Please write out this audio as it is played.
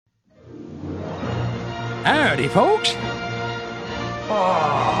Howdy, folks.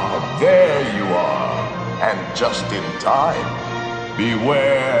 Ah, there you are, and just in time.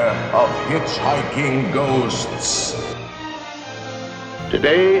 Beware of hitchhiking ghosts.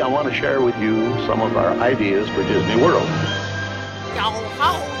 Today, I want to share with you some of our ideas for Disney World. Yo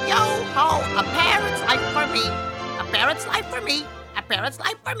ho, a parent's life for me. A parent's life for me. A parent's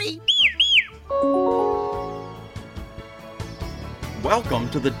life for me. Welcome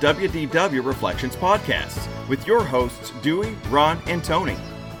to the WDW Reflections Podcast with your hosts Dewey, Ron, and Tony.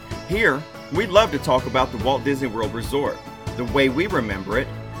 Here, we'd love to talk about the Walt Disney World Resort, the way we remember it,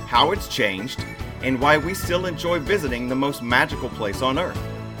 how it's changed, and why we still enjoy visiting the most magical place on Earth.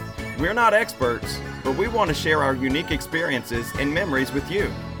 We're not experts, but we want to share our unique experiences and memories with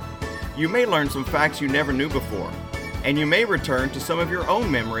you. You may learn some facts you never knew before, and you may return to some of your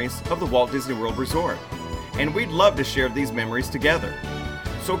own memories of the Walt Disney World Resort. And we'd love to share these memories together.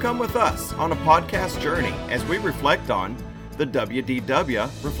 So come with us on a podcast journey as we reflect on the WDW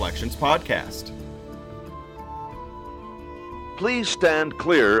Reflections Podcast. Please stand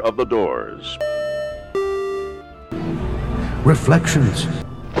clear of the doors. Reflections.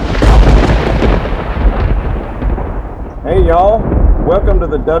 Hey y'all, welcome to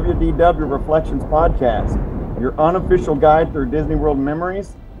the WDW Reflections Podcast, your unofficial guide through Disney World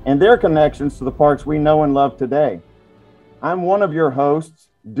memories and their connections to the parks we know and love today. I'm one of your hosts,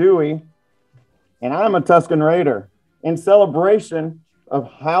 Dewey, and I'm a Tusken Raider. In celebration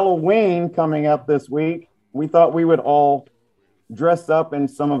of Halloween coming up this week, we thought we would all dress up in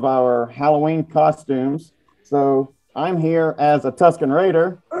some of our Halloween costumes. So I'm here as a Tusken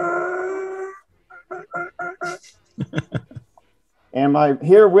Raider. And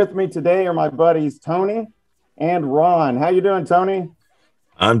here with me today are my buddies Tony and Ron. How you doing, Tony?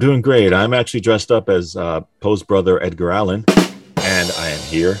 I'm doing great. I'm actually dressed up as Poe's brother Edgar Allan, and I am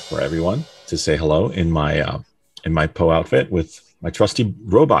here for everyone to say hello in my Poe outfit with my trusty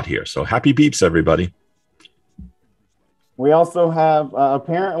robot here. So happy beeps, everybody! We also have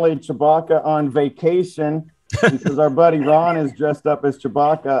apparently Chewbacca on vacation because our buddy Ron is dressed up as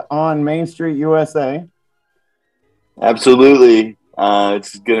Chewbacca on Main Street, USA. Absolutely,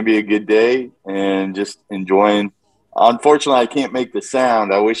 it's going to be a good day and just enjoying. Unfortunately, I can't make the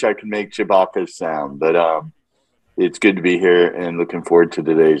sound. I wish I could make Chewbacca's sound, but it's good to be here and looking forward to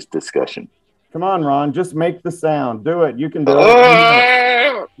today's discussion. Come on, Ron, just make the sound. Do it. You can do it.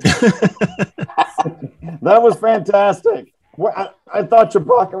 That was fantastic. I thought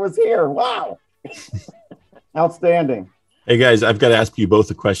Chewbacca was here. Wow. Outstanding. Hey, guys, I've got to ask you both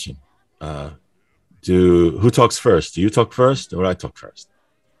a question. Who talks first? Do you talk first or I talk first?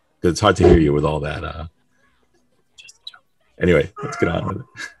 Because it's hard to hear you with all that. Anyway, let's get on with it.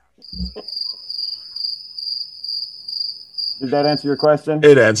 Did that answer your question?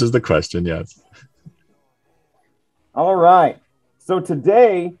 It answers the question, yes. All right. So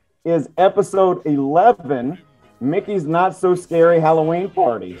today is episode 11, Mickey's Not So Scary Halloween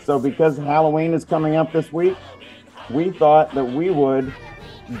Party. So because Halloween is coming up this week, we thought that we would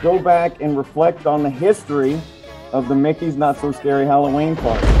go back and reflect on the history of the Mickey's Not So Scary Halloween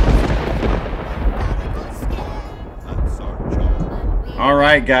Party. All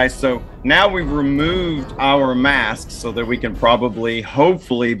right, guys. So now we've removed our masks so that we can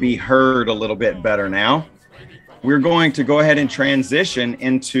hopefully be heard a little bit better now. We're going to go ahead and transition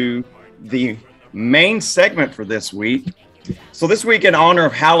into the main segment for this week. So this week, in honor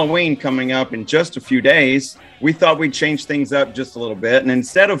of Halloween coming up in just a few days, we thought we'd change things up just a little bit. And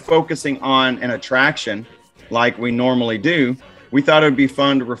instead of focusing on an attraction like we normally do, we thought it would be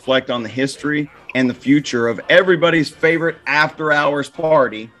fun to reflect on the history and the future of everybody's favorite after-hours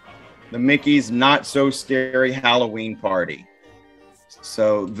party, the Mickey's Not So Scary Halloween Party.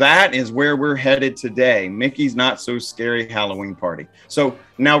 So that is where we're headed today, Mickey's Not So Scary Halloween Party. So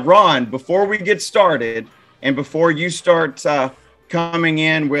now, Ron, before we get started and before you start coming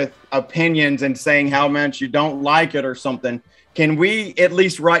in with opinions and saying how much you don't like it or something, can we at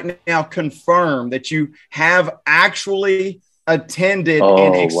least right now confirm that you have actually attended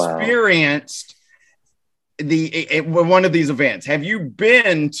and experienced one of these events? Have you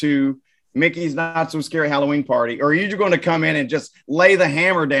been to Mickey's Not So Scary Halloween Party, or are you going to come in and just lay the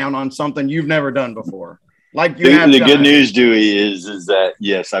hammer down on something you've never done before? Like you have. The good news, Dewey, is that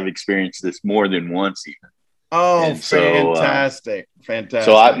yes, I've experienced this more than once even. Oh, and fantastic! Fantastic.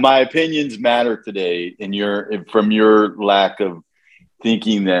 So my opinions matter today, from your lack of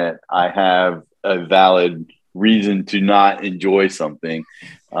thinking that I have a valid reason to not enjoy something.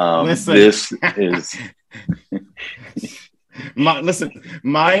 This is.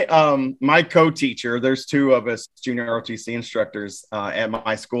 My co-teacher, there's two of us junior ROTC instructors at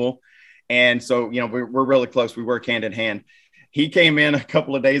my school, And so, we're really close. We work hand in hand. He came in a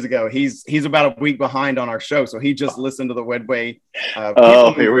couple of days ago. He's about a week behind on our show. So he just listened to the Wedway.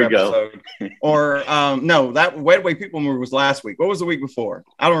 Here we go. Or no, that Wedway People Mover was last week. What was the week before?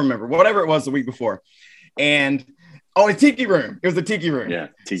 I don't remember. Whatever it was the week before. And a Tiki Room. It was the Tiki Room. Yeah.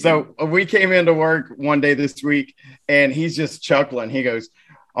 Tiki. So we came into work one day this week and he's just chuckling. He goes,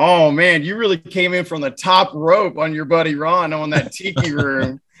 "Oh man, you really came in from the top rope on your buddy Ron on that Tiki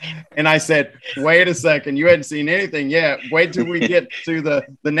Room." And I said, "Wait a second, you hadn't seen anything yet. Wait till we get to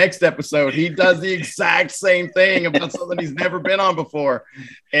the next episode. He does the exact same thing about something he's never been on before."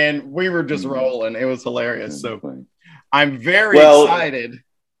 And we were just rolling. It was hilarious. So I'm very excited.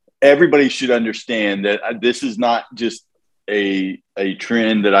 Everybody should understand that this is not just a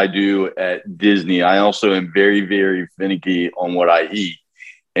trend that I do at Disney. I also am very, very finicky on what I eat.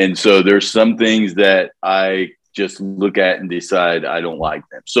 And so there's some things that I just look at and decide I don't like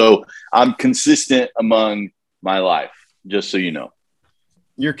them. So I'm consistent among my life, just so you know.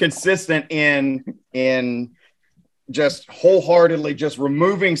 You're consistent in just wholeheartedly just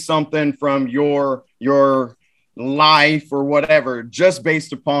removing something from your life or whatever, just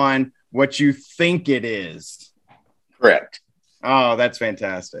based upon what you think it is. Correct. Oh, that's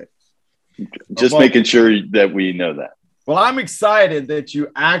fantastic. Just making sure that we know that. Well, I'm excited that you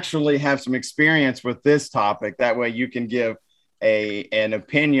actually have some experience with this topic. That way you can give an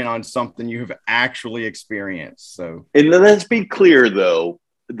opinion on something you've actually experienced. So, and let's be clear though,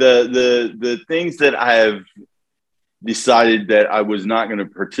 the things that I have decided that I was not going to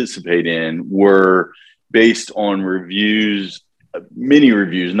participate in were based on reviews, many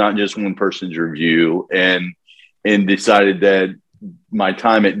reviews, not just one person's review, and decided that my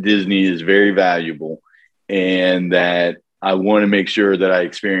time at Disney is very valuable. And that I want to make sure that I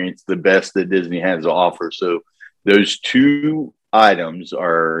experience the best that Disney has to offer. So those two items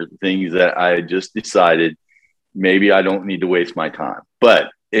are things that I just decided maybe I don't need to waste my time.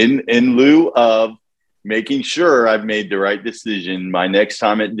 But in lieu of making sure I've made the right decision, my next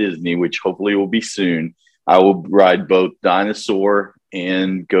time at Disney, which hopefully will be soon, I will ride both Dinosaur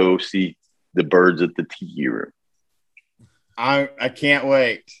and go see the birds at the Tiki Room. I can't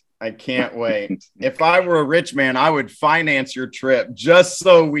wait. I can't wait. If I were a rich man, I would finance your trip just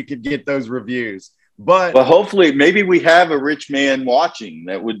so we could get those reviews. But hopefully, maybe we have a rich man watching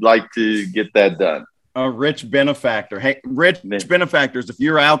that would like to get that done. A rich benefactor. Hey, rich benefactors, if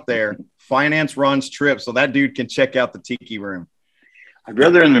you're out there, finance Ron's trip so that dude can check out the Tiki Room. I'd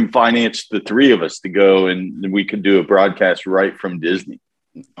rather than finance the three of us to go and we could do a broadcast right from Disney.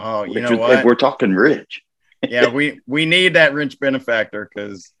 Oh, you know what? Like we're talking rich. Yeah, we need that rich benefactor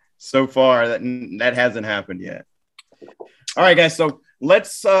because so far that hasn't happened yet. All right, guys. So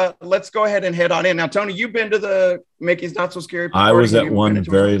let's go ahead and head on in. Now, Tony, you've been to the Mickey's Not So Scary Party. I was at one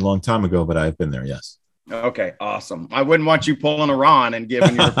very long time ago, but I've been there. Yes. Okay, awesome. I wouldn't want you pulling a Ron and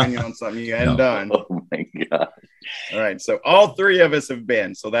giving your opinion on something you hadn't done. Oh my God. All right. So all three of us have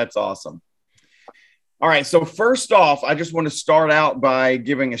been. So that's awesome. All right. So first off, I just want to start out by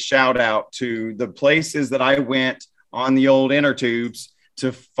giving a shout out to the places that I went on the old inner tubes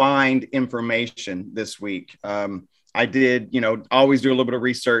to find information this week. I did, always do a little bit of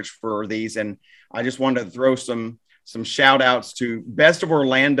research for these, and I just wanted to throw some shout outs to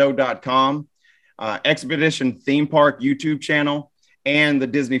bestoforlando.com, Expedition Theme Park YouTube channel, and the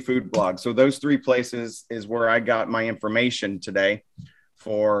Disney Food Blog. So those three places is where I got my information today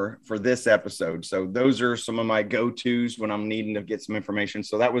for this episode. So those are some of my go-tos when I'm needing to get some information.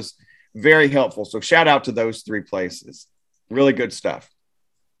 So that was very helpful. So shout out to those three places. Really good stuff.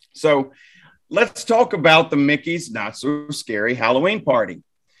 So let's talk about the Mickey's Not So Scary Halloween Party.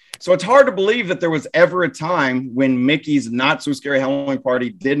 So it's hard to believe that there was ever a time when Mickey's Not So Scary Halloween Party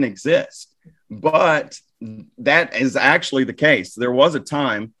didn't exist, but that is actually the case. There was a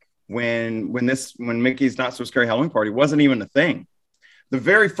time when Mickey's Not So Scary Halloween Party wasn't even a thing. The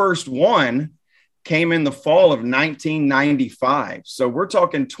very first one came in the fall of 1995. So we're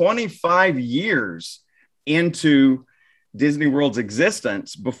talking 25 years into Disney World's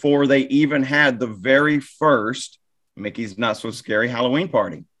existence before they even had the very first Mickey's Not So Scary Halloween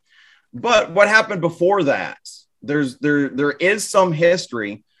Party. But what happened before that? There is some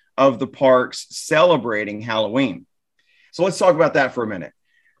history of the parks celebrating Halloween. So let's talk about that for a minute.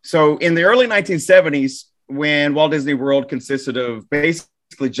 So in the early 1970s, when Walt Disney World consisted of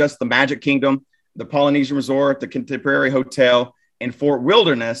basically just the Magic Kingdom, the Polynesian Resort, the Contemporary Hotel, and Fort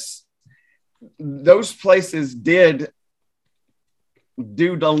Wilderness, those places did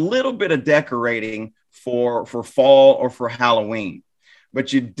do a little bit of decorating for fall or for Halloween,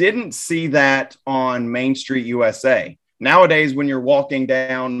 but you didn't see that on Main Street USA. Nowadays, when you're walking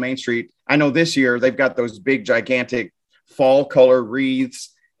down Main Street, I know this year they've got those big, gigantic fall color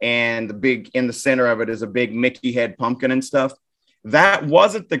wreaths, and the big in the center of it is a big Mickey head pumpkin and stuff. That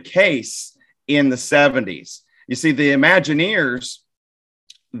wasn't the case in the 70s. You see, the Imagineers,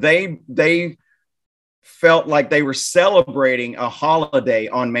 they felt like they were celebrating a holiday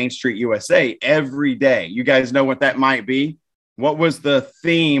on Main Street USA every day. You guys know what that might be? What was the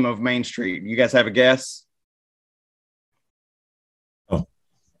theme of Main Street? You guys have a guess? Oh,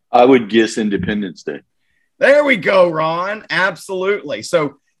 I would guess Independence Day. There we go, Ron. Absolutely.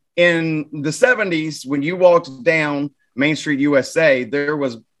 So in the 70s, when you walked down Main Street USA, there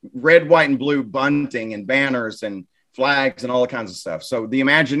was red, white, and blue bunting and banners and flags and all kinds of stuff. So the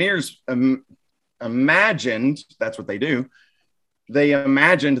Imagineers imagined, that's what they do, they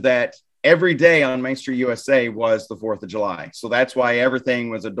imagined that every day on Main Street USA was the 4th of July. So that's why everything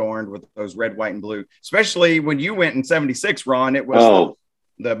was adorned with those red, white, and blue. Especially when you went in 76, Ron, it was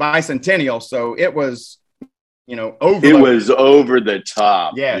the bicentennial. So it was, it was over the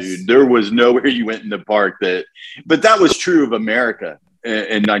top. Yes. Dude. There was nowhere you went in the park but that was true of America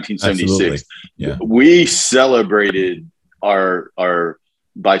in 1976. Absolutely. Yeah. We celebrated our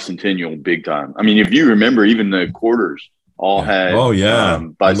bicentennial big time. I mean, if you remember, even the quarters all had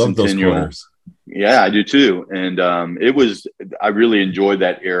bicentennial. I love those quarters. Yeah, I do too. And I really enjoyed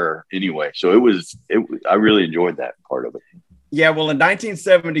that era anyway. So I really enjoyed that part of it. Yeah, well, in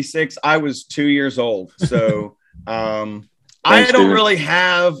 1976, I was 2 years old. So I don't really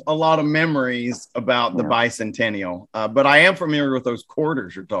have a lot of memories about the bicentennial, but I am familiar with those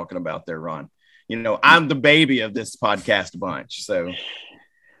quarters you're talking about there, Ron. I'm the baby of this podcast bunch. So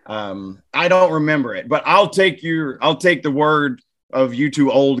I don't remember it, but I'll take the word of you two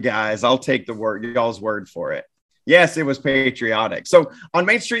old guys. I'll take y'all's word for it. Yes, it was patriotic. So on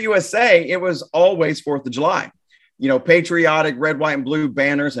Main Street USA, it was always 4th of July. Patriotic red, white, and blue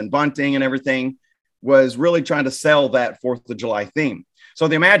banners and bunting and everything was really trying to sell that 4th of July theme. So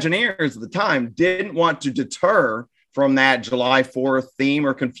the Imagineers at the time didn't want to deter from that July 4th theme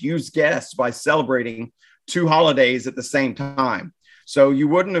or confuse guests by celebrating two holidays at the same time. So you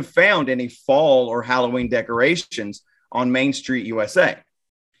wouldn't have found any fall or Halloween decorations on Main Street USA.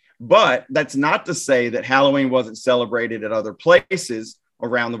 But that's not to say that Halloween wasn't celebrated at other places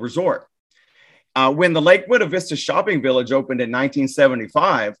around the resort. When the Lake Buena Vista Shopping Village opened in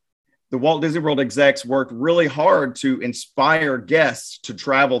 1975, the Walt Disney World execs worked really hard to inspire guests to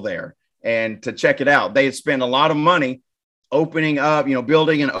travel there and to check it out. They had spent a lot of money opening up,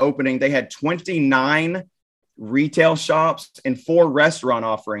 building and opening. They had 29 retail shops and 4 restaurant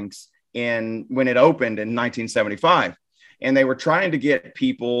offerings when it opened in 1975. And they were trying to get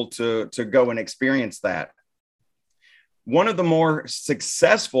people to go and experience that. One of the more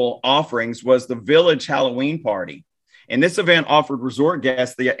successful offerings was the Village Halloween Party. And this event offered resort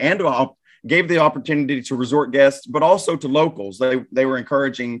guests gave the opportunity to resort guests, but also to locals. They were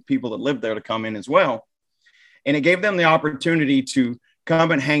encouraging people that lived there to come in as well. And it gave them the opportunity to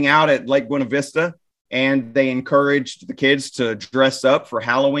come and hang out at Lake Buena Vista. And they encouraged the kids to dress up for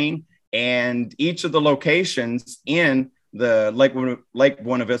Halloween. And each of the locations in the Lake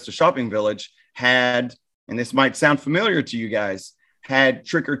Buena Vista Shopping Village had, and this might sound familiar to you guys, had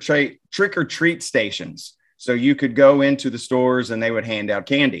trick or treat stations. So you could go into the stores and they would hand out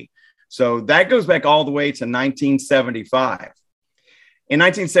candy. So that goes back all the way to 1975. In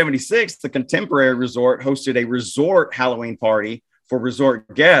 1976, the Contemporary Resort hosted a resort Halloween party for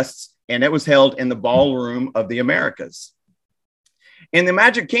resort guests, and it was held in the Ballroom of the Americas. And the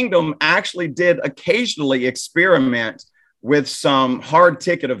Magic Kingdom actually did occasionally experiment with some hard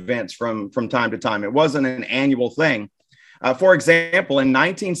ticket events from time to time. It wasn't an annual thing. For example, in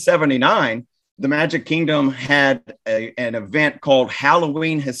 1979, the Magic Kingdom had an event called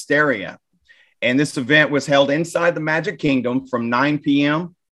Halloween Hysteria. And this event was held inside the Magic Kingdom from 9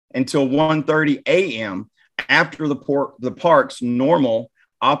 p.m. until 1:30 a.m. after the park's normal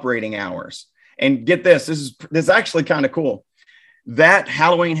operating hours. And get this is actually kind of cool. That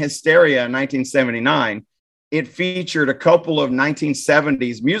Halloween Hysteria in 1979, it featured a couple of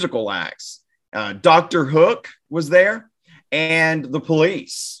 1970s musical acts. Dr. Hook was there, and the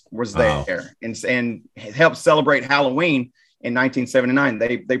Police was there, and helped celebrate Halloween in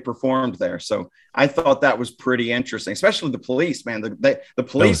 1979. They performed there. So I thought that was pretty interesting, especially the Police, man. The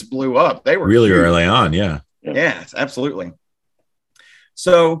Police blew up. They were really huge. Early on. Yeah. Yes, absolutely.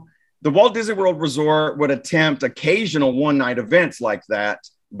 So the Walt Disney World Resort would attempt occasional one-night events like that,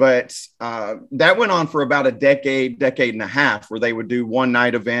 but that went on for about a decade and a half, where they would do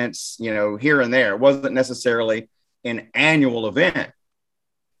one-night events, here and there. It wasn't necessarily an annual event.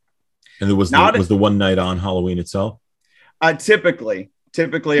 And it was the one night on Halloween itself? Typically,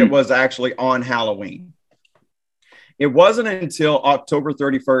 Typically, it was actually on Halloween. It wasn't until October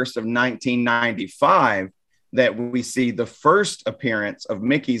 31st of 1995 that we see the first appearance of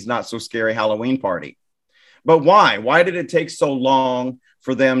Mickey's Not So Scary Halloween Party. But why? Why did it take so long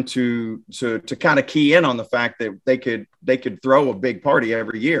for them to kind of key in on the fact that they could throw a big party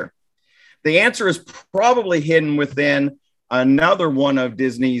every year? The answer is probably hidden within another one of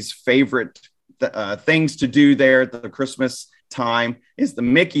Disney's favorite things to do there at the Christmas time is the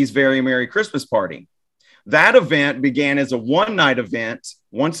Mickey's Very Merry Christmas Party. That event began as a one-night event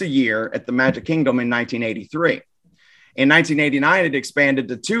once a year at the Magic Kingdom in 1983. In 1989, it expanded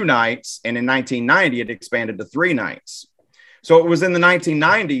to 2 nights, and in 1990, it expanded to 3 nights. So it was in the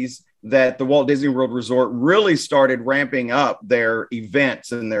 1990s that the Walt Disney World Resort really started ramping up their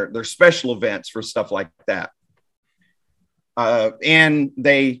events and their special events for stuff like that. And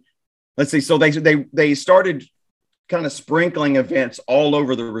they started kind of sprinkling events all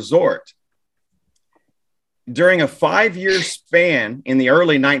over the resort. During a 5-year span in the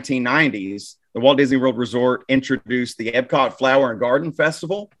early 1990s, the Walt Disney World Resort introduced the Epcot Flower and Garden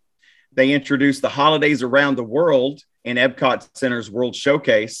Festival. They introduced the Holidays Around the World in Epcot Center's World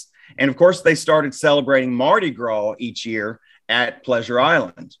Showcase. And of course, they started celebrating Mardi Gras each year at Pleasure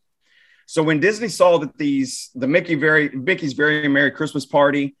Island. So when Disney saw that the Mickey's Very Merry Christmas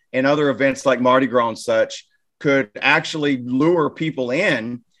Party and other events like Mardi Gras and such could actually lure people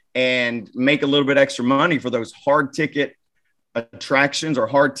in and make a little bit extra money for those hard ticket attractions or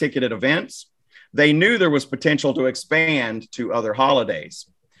hard ticketed events, they knew there was potential to expand to other holidays.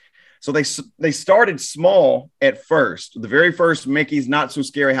 So they started small at first. The very first Mickey's Not So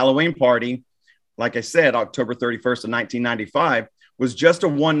Scary Halloween Party, like I said, October 31st of 1995, was just a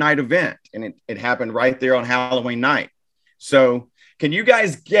one-night event, and it happened right there on Halloween night. So can you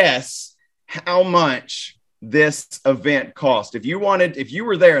guys guess how much this event cost? If you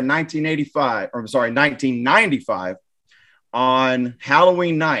were there in 1995 on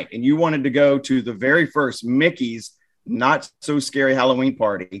Halloween night, and you wanted to go to the very first Mickey's Not So Scary Halloween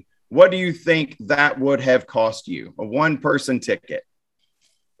Party, what do you think that would have cost you? A one-person ticket.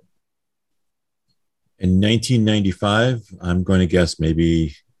 In 1995, I'm going to guess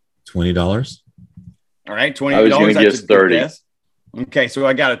maybe $20. All right, $20. I was going to guess 30. Guess. Okay, so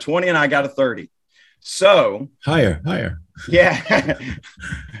I got a 20 and I got a 30. So higher. Yeah.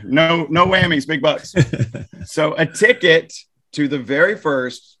 no whammies, big bucks. So a ticket to the very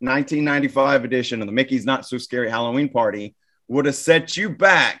first 1995 edition of the Mickey's Not So Scary Halloween Party would have set you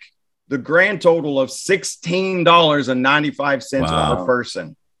back the grand total of $16.95 per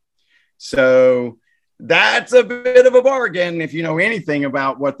person. So that's a bit of a bargain if you know anything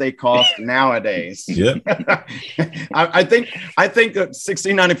about what they cost nowadays. Yeah. I think that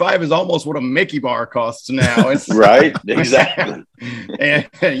 $16.95 is almost what a Mickey bar costs now. It's right. Exactly. And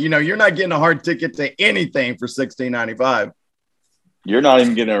you're not getting a hard ticket to anything for $16.95. You're not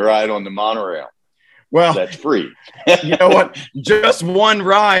even getting a ride on the monorail. Well, that's free. You know what? Just one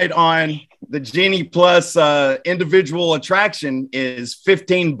ride on the Genie Plus individual attraction is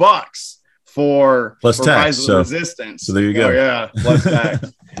 $15 for tax. Rise of the Resistance. So there you go. Oh, yeah, plus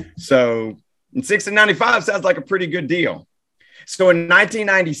tax. So $16.95 sounds like a pretty good deal. So in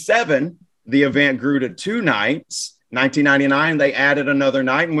 1997, the event grew to 2 nights. 1999, they added another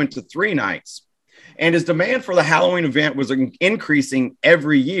night and went to 3 nights. And as demand for the Halloween event was increasing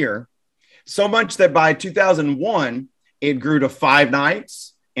every year, so much that by 2001, it grew to 5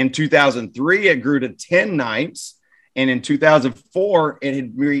 nights. In 2003, it grew to 10 nights. And in 2004, it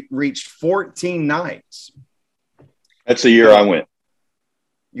had reached 14 nights. That's the year I went.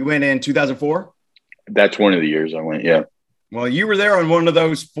 You went in 2004? That's one of the years I went, yeah. Well, you were there on one of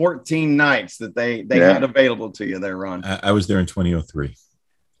those 14 nights that they had available to you there, Ron. I was there in 2003.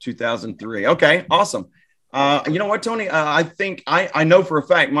 2003. Okay, awesome. You know what, Tony? I think I know for a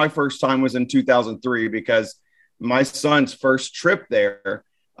fact my first time was in 2003 because my son's first trip there,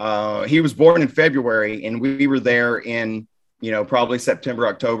 he was born in February and we were there in, probably September,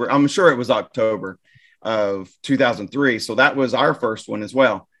 October. I'm sure it was October of 2003. So that was our first one as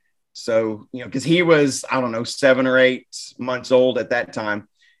well. So, because he was, 7 or 8 months old at that time.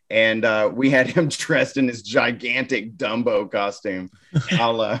 And we had him dressed in his gigantic Dumbo costume. Do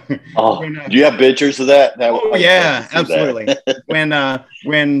you have pictures of that? Oh yeah, absolutely.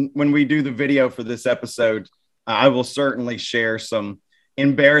 When we do the video for this episode, I will certainly share some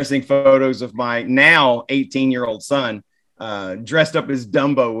embarrassing photos of my now 18-year-old son dressed up as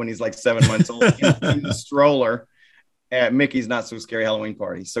Dumbo when he's like 7 months old in the stroller at Mickey's Not So Scary Halloween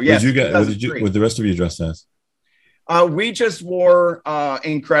Party. So yes, what did the rest of you dress as? We just wore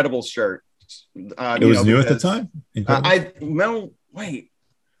Incredible shirts. It was new at the time? wait,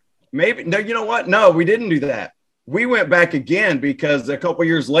 maybe, no, you know what? No, we didn't do that. We went back again because a couple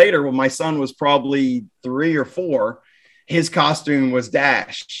years later, when my son was probably 3 or 4, his costume was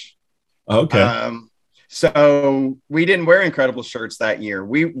Dash. Okay. So we didn't wear Incredibles shirts that year.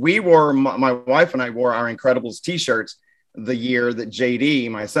 We wore, my wife and I wore our Incredibles t-shirts the year that JD,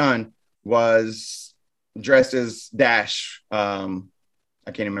 my son, was dressed as Dash. I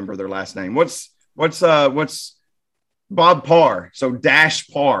can't remember their last name. What's Bob Parr? So Dash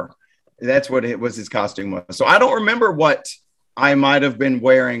Parr. That's what it was. His costume was. So I don't remember what I might have been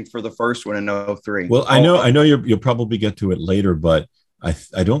wearing for the first one in 03. Well, I know you'll probably get to it later, but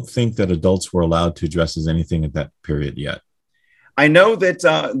I don't think that adults were allowed to dress as anything at that period yet. I know that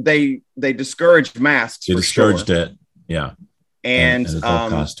they discouraged masks. They discouraged it, yeah, and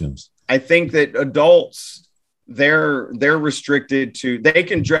adult costumes. I think that adults they're restricted to, they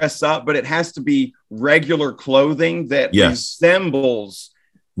can dress up, but it has to be regular clothing that resembles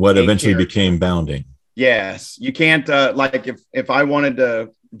what eventually became bounding. Yes, you can't like if I wanted to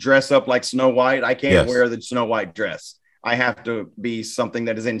dress up like Snow White, I can't wear the Snow White dress. I have to be something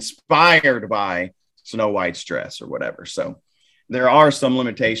that is inspired by Snow White's dress or whatever. So there are some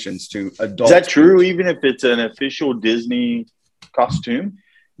limitations to adults. Is that true? Even if it's an official Disney costume?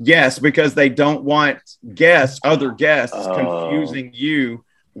 Yes, because they don't want other guests confusing you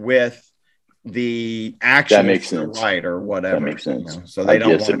with the actual Snow White or whatever. That makes sense. So they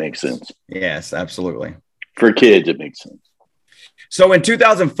don't. Yes, it makes sense. Yes, absolutely. For kids, it makes sense. So in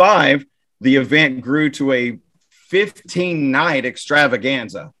 2005, the event grew to a 15-night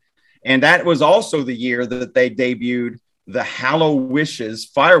extravaganza. And that was also the year that they debuted the Hallowishes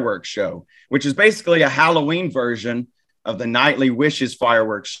fireworks show, which is basically a Halloween version of the nightly Wishes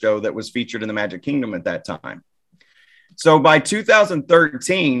fireworks show that was featured in the Magic Kingdom at that time. So by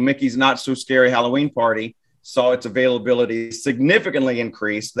 2013, Mickey's Not So Scary Halloween Party saw its availability significantly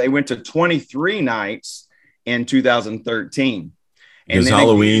increase. They went to 23 nights in 2013. Because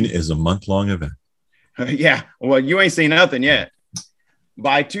Halloween is a month-long event. Yeah, well, you ain't seen nothing yet.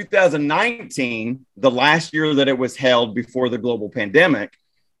 By 2019, the last year that it was held before the global pandemic,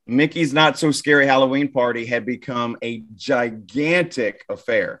 Mickey's Not So Scary Halloween Party had become a gigantic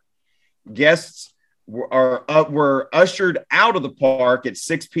affair. Guests were ushered out of the park at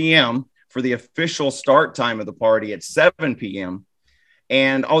 6 p.m. for the official start time of the party at 7 p.m.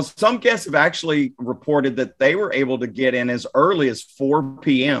 And some guests have actually reported that they were able to get in as early as 4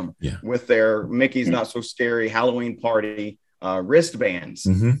 p.m. with their Mickey's Not So Scary Halloween Party wristbands.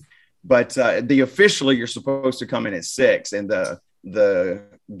 Mm-hmm. But officially, you're supposed to come in at 6, and the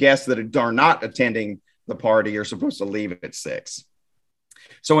guests that are not attending the party are supposed to leave at 6.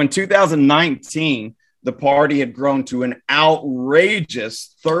 So in 2019, the party had grown to an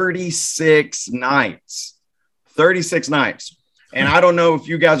outrageous 36 nights. 36 nights. And I don't know if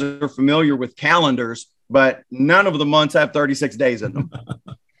you guys are familiar with calendars, but none of the months have 36 days in them.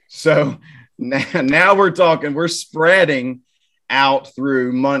 So now we're spreading out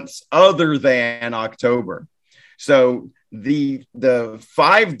through months other than October. So the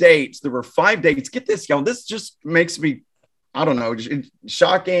 5 dates, there were 5 dates. Get this, y'all. This just makes me, I don't know,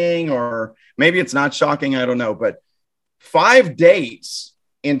 shocking, or maybe it's not shocking. I don't know. But 5 dates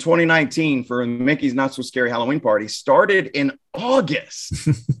in 2019 for Mickey's Not So Scary Halloween Party started in August.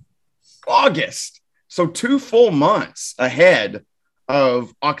 August. So 2 full months ahead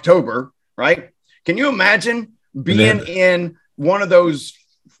of October, right? Can you imagine being in one of those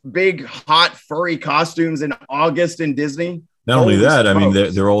big, hot, furry costumes in August in Disney? Not only that, I mean,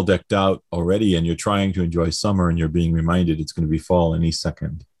 they're all decked out already, and you're trying to enjoy summer, and you're being reminded it's going to be fall any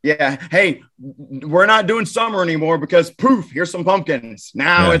second. Yeah. Hey, we're not doing summer anymore because poof, here's some pumpkins.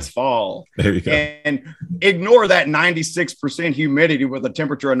 Now it's fall. There you go. And ignore that 96% humidity with a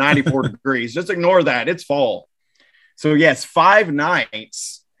temperature of 94 degrees. Just ignore that. It's fall. So yes, 5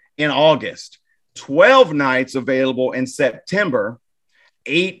 nights in August, 12 nights available in September,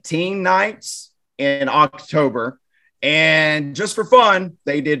 18 nights in October. And just for fun,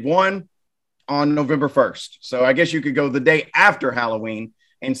 they did one on November 1st. So I guess you could go the day after Halloween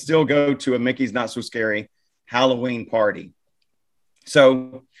and still go to a Mickey's Not So Scary Halloween party.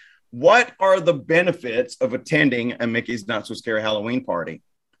 So what are the benefits of attending a Mickey's Not So Scary Halloween party?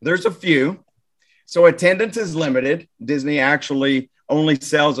 There's a few. So attendance is limited. Disney actually only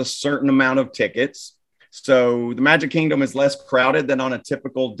sells a certain amount of tickets. So the Magic Kingdom is less crowded than on a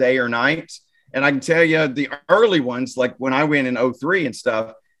typical day or night. And I can tell you the early ones, like when I went in 03 and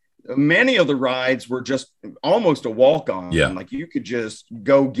stuff, many of the rides were just almost a walk-on. Yeah. Like you could just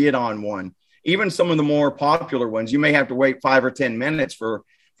go get on one. Even some of the more popular ones, you may have to wait 5 or 10 minutes for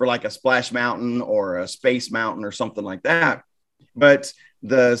like a Splash Mountain or a Space Mountain or something like that. But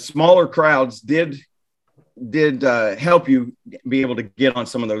the smaller crowds did help you be able to get on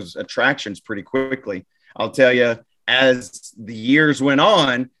some of those attractions pretty quickly. I'll tell you, as the years went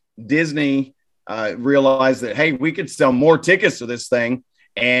on, Disney realized that, hey, we could sell more tickets to this thing.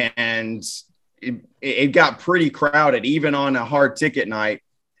 And it got pretty crowded, even on a hard ticket night.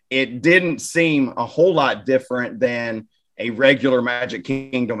 It didn't seem a whole lot different than a regular Magic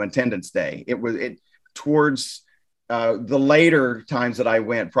Kingdom attendance day. It towards the later times that I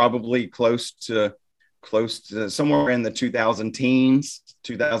went, probably close to somewhere in the 2010s,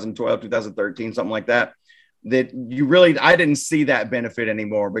 2012, 2013, something like that. I didn't see that benefit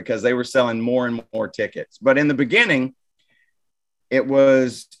anymore because they were selling more and more tickets. But in the beginning, it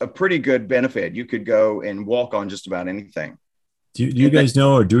was a pretty good benefit. You could go and walk on just about anything. Do you guys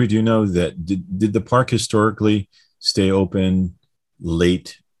know, or do you know that did the park historically stay open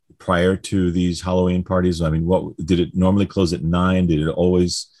late prior to these Halloween parties? I mean, what did it normally close at 9? Did it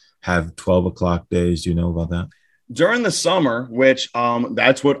always have 12 o'clock days? Do you know about that? During the summer, which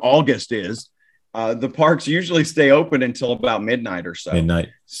that's what August is, the parks usually stay open until about midnight or so. Midnight.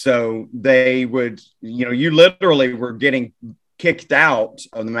 So they would, you literally were getting kicked out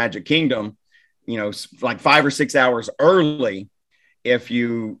of the Magic Kingdom, like 5 or 6 hours early if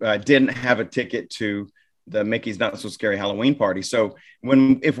you didn't have a ticket to the Mickey's Not So Scary Halloween party. So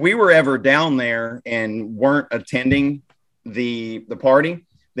if we were ever down there and weren't attending the party,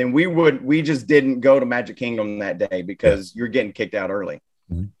 then we just didn't go to Magic Kingdom that day because you're getting kicked out early.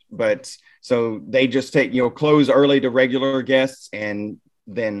 Mm-hmm. But so they just close early to regular guests, and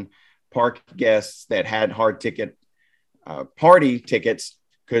then park guests that had hard ticket party tickets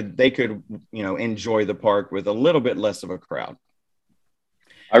could enjoy the park with a little bit less of a crowd.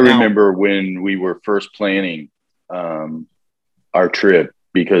 I remember when we were first planning our trip,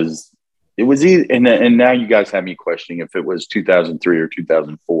 because it was easy, and now you guys have me questioning if it was 2003 or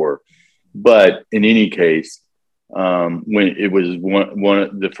 2004. But in any case, when it was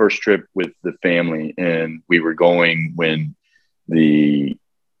one the first trip with the family, and we were going when the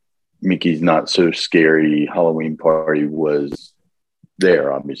Mickey's Not So Scary Halloween party was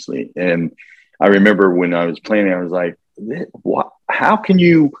there, obviously. And I remember when I was planning, I was like, how can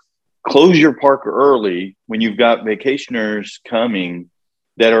you close your park early when you've got vacationers coming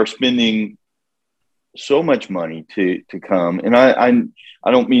that are spending so much money to come? And I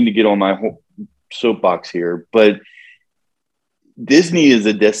don't mean to get on my whole soapbox here, but Disney is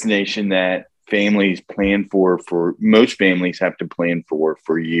a destination that families plan for most families have to plan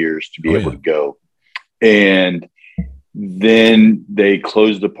for years to be able to go. And then they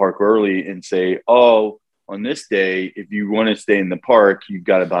close the park early and say, oh, on this day, if you want to stay in the park, you've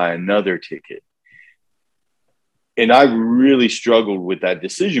got to buy another ticket. And I really struggled with that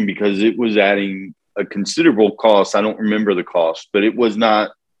decision because it was adding a considerable cost. I don't remember the cost, but it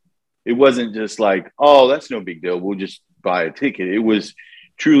wasn't just like, oh, that's no big deal, we'll just buy a ticket. It was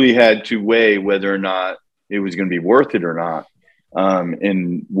truly had to weigh whether or not it was going to be worth it or not.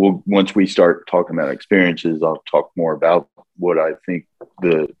 And once we start talking about experiences, I'll talk more about what I think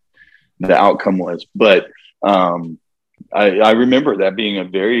the outcome was. But I remember that being a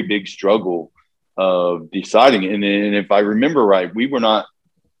very big struggle of deciding. And if I remember right, we were not,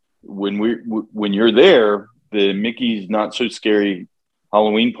 when you're there, the Mickey's Not So Scary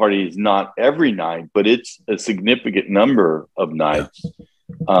Halloween party is not every night, but it's a significant number of nights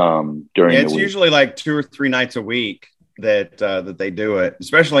during the week. It's usually like 2 or 3 nights a week that they do it,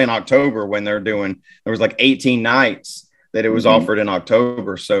 especially in October when there was like 18 nights that it was offered in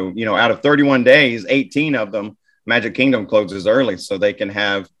October. So, out of 31 days, 18 of them, Magic Kingdom closes early so they can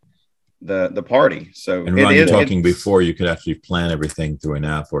have the party. So, and Ron, you're talking before you could actually plan everything through an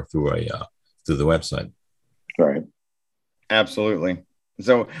app or through the website. Right. Absolutely.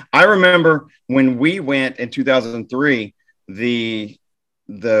 So I remember when we went in 2003, the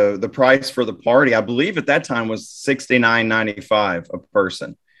price for the party, I believe at that time, was $69.95 a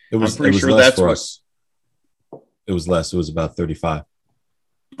person. I'm pretty sure that's for us. It was less. It was about $35.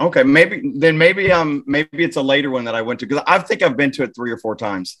 Okay, maybe it's a later one that I went to, because I think I've been to it 3 or 4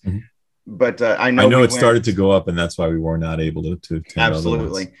 times. Mm-hmm. But I know it started to go up, and that's why we were not able to attend.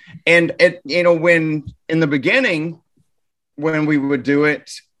 Absolutely. And when in the beginning, when we would do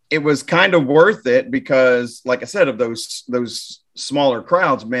it, it was kind of worth it because, like I said, of those smaller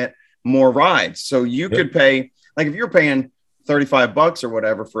crowds meant more rides. So you could pay, like if you're paying $35 or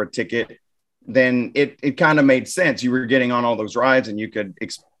whatever for a ticket, then it kind of made sense. You were getting on all those rides and you could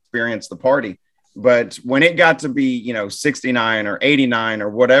experience the party. But when it got to be, 69 or 89 or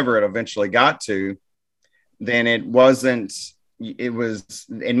whatever it eventually got to, then it wasn't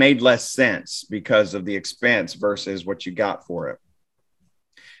it made less sense because of the expense versus what you got for it.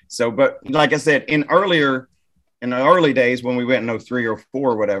 So, but like I said, in the early days when we went in 03 or 04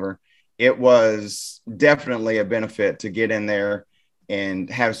 or whatever, it was definitely a benefit to get in there and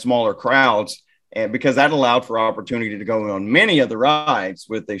have smaller crowds, and because that allowed for opportunity to go on many of the rides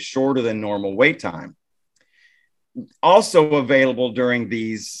with a shorter than normal wait time. Also available during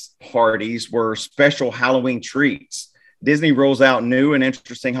these parties were special Halloween treats. Disney rolls out new and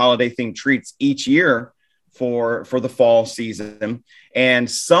interesting holiday themed treats each year for the fall season. And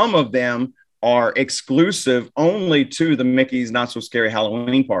some of them are exclusive only to the Mickey's Not So Scary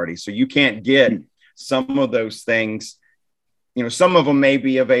Halloween party. So you can't get some of those things. You know, some of them may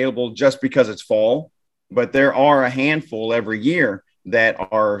be available just because it's fall, but there are a handful every year that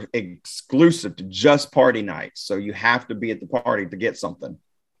are exclusive to just party nights. So you have to be at the party to get something.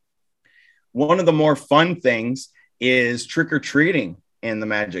 One of the more fun things is trick-or-treating in the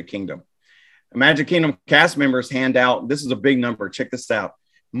Magic Kingdom. Magic Kingdom cast members hand out, this is a big number, check this out,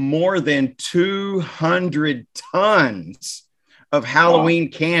 more than 200 tons of Halloween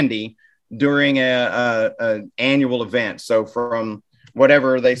candy during a annual event. So from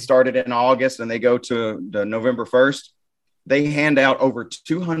whatever they started in August and they go to the November 1st, they hand out over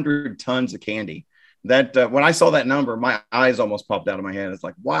 200 tons of candy. That when I saw that number, my eyes almost popped out of my head. It's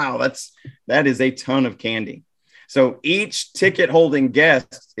like, wow, that is a ton of candy. So each ticket holding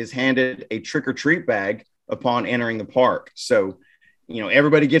guest is handed a trick or treat bag upon entering the park. So, you know,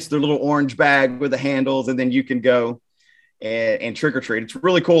 everybody gets their little orange bag with the handles, and then you can go and trick or treat. It's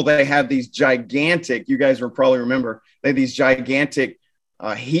really cool. They have these gigantic, you guys will probably remember, they have these gigantic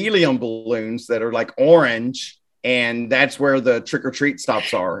helium balloons that are like orange. And that's where the trick or treat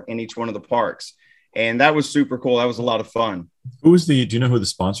stops are in each one of the parks. And that was super cool. That was a lot of fun. Do you know who the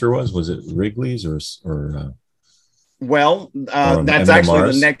sponsor was? Was it Wrigley's or Well, that's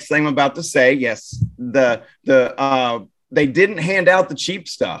actually the next thing I'm about to say. Yes. They didn't hand out the cheap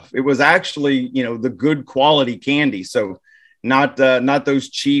stuff. It was actually, you know, the good quality candy. So not those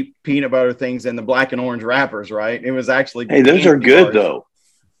cheap peanut butter things in the black and orange wrappers, right? It was actually, hey, those are good though.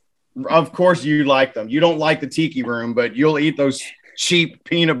 Of course you like them. You don't like the Tiki Room, but you'll eat those cheap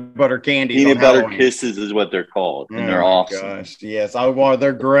peanut butter candies. Peanut butter kisses is what they're called, and they're awesome. Gosh, yes,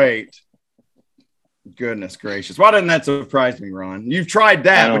 they're great. Goodness gracious. Why doesn't that surprise me, Ron? You've tried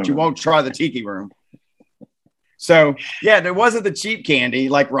that, but you won't try the Tiki Room. So, yeah, there wasn't the cheap candy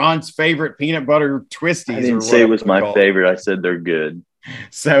like Ron's favorite peanut butter twisties. I didn't say it was my favorite. I said they're good.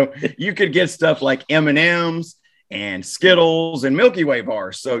 So you could get stuff like M&Ms and Skittles and Milky Way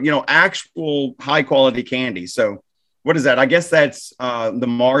bars. So, you know, actual high quality candy. So what is that? I guess that's the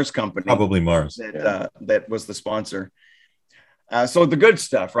Mars company. Probably Mars. That was the sponsor. So the good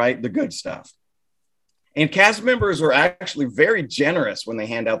stuff, right? The good stuff. And cast members are actually very generous when they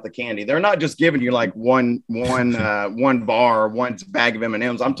hand out the candy. They're not just giving you like one bar, one bag of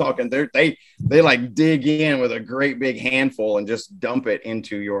M&Ms. I'm talking they like dig in with a great big handful and just dump it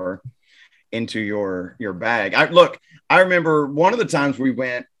into your bag. I remember one of the times we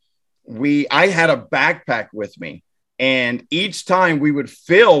went, I had a backpack with me, and each time we would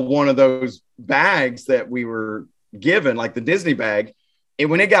fill one of those bags that we were given, like the Disney bag, and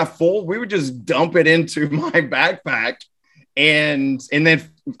when it got full, we would just dump it into my backpack and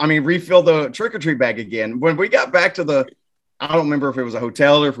then, refill the trick-or-treat bag again. When we got back to I don't remember if it was a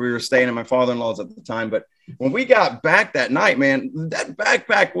hotel or if we were staying at my father-in-law's at the time, but when we got back that night, man, that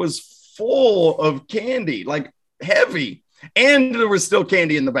backpack was full of candy, like heavy. And there was still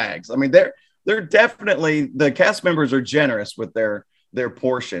candy in the bags. I mean, they're definitely, the cast members are generous with their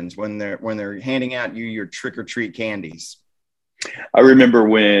portions when they're handing out you your trick-or-treat candies. I remember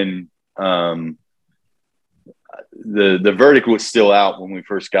when the verdict was still out when we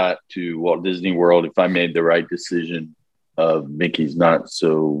first got to Walt Disney World, if I made the right decision of Mickey's Not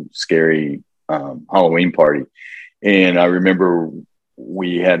So Scary Halloween party. And I remember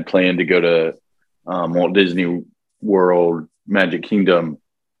we had planned to go to Walt Disney World Magic Kingdom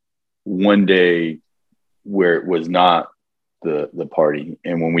one day where it was not the party.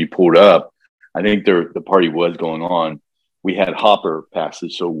 And when we pulled up, I think the party was going on. We had hopper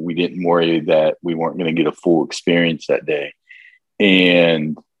passes, so we didn't worry that we weren't going to get a full experience that day.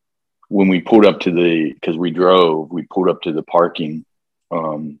 And when we pulled up because we pulled up to the parking.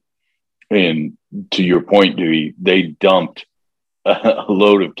 And to your point, Dewey, they dumped a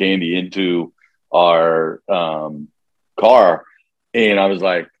load of candy into our car. And I was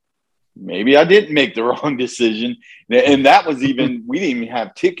like, maybe I didn't make the wrong decision. And that was we didn't even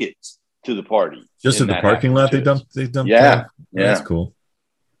have tickets to the party. Just in the parking lot, they dumped. Yeah. That's cool.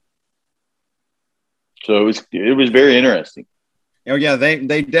 So it was very interesting. Oh yeah, they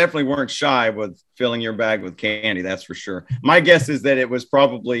definitely weren't shy with filling your bag with candy. That's for sure. My guess is that it was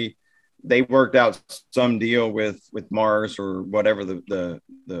probably they worked out some deal with Mars or whatever the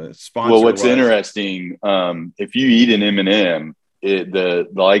sponsor. Well, what's was. interesting, if you eat an M&M, the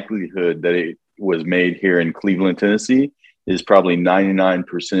likelihood that it was made here in Cleveland, Tennessee, is probably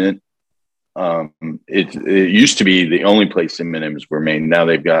 99%. It used to be the only place M&Ms were made. Now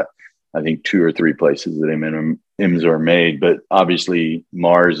they've got, I think, 2 or 3 places that M&Ms are made. But obviously,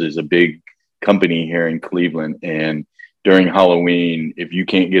 Mars is a big company here in Cleveland, and during Halloween, if you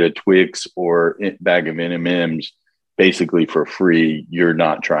can't get a Twix or a bag of M&Ms basically for free, you're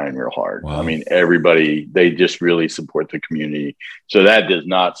not trying real hard. Wow. I mean, everybody, they just really support the community. So that does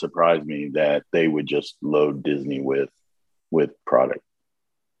not surprise me that they would just load Disney with product.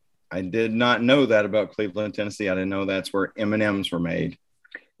 I did not know that about Cleveland, Tennessee. I didn't know that's where M&Ms were made.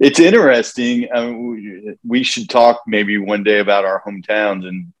 It's interesting. We should talk maybe one day about our hometowns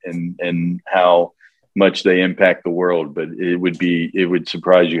and how much they impact the world, but it would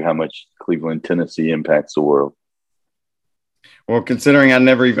surprise you how much Cleveland, Tennessee impacts the world. Well, considering I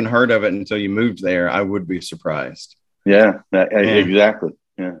never even heard of it until you moved there, I would be surprised. Yeah, exactly.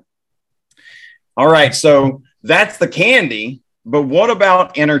 Yeah. All right. So that's the candy, but what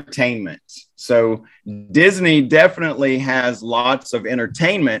about entertainment? So Disney definitely has lots of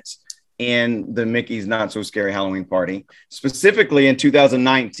entertainment in the Mickey's Not So Scary Halloween Party. Specifically in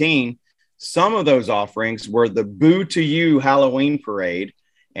 2019, some of those offerings were the Boo to You Halloween Parade.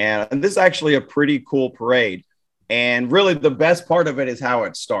 And this is actually a pretty cool parade. And really the best part of it is how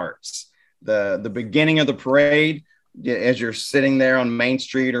it starts. The beginning of the parade, as you're sitting there on Main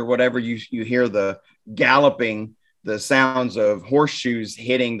Street or whatever, you hear the galloping, the sounds of horseshoes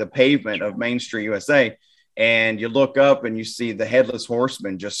hitting the pavement of Main Street, USA. And you look up and you see the Headless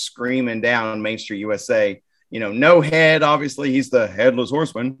Horseman just screaming down Main Street, USA. You know, no head, obviously, he's the Headless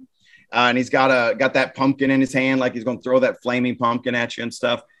Horseman. And he's got that pumpkin in his hand, like he's going to throw that flaming pumpkin at you and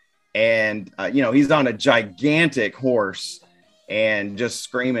stuff. And, he's on a gigantic horse and just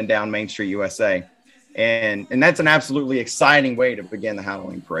screaming down Main Street, USA. And that's an absolutely exciting way to begin the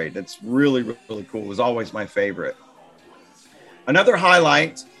Halloween parade. That's really, really cool. It was always my favorite. Another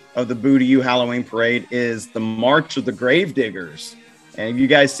highlight of the Boo to You Halloween parade is the March of the Gravediggers. And have you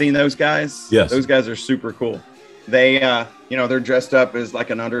guys seen those guys? Yes. Those guys are super cool. They, they're dressed up as like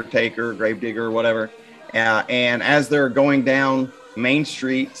an undertaker, gravedigger, or whatever. And as they're going down Main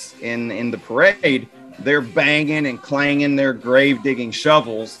Street in the parade, they're banging and clanging their grave digging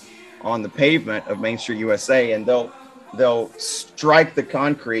shovels on the pavement of Main Street, USA, and they'll strike the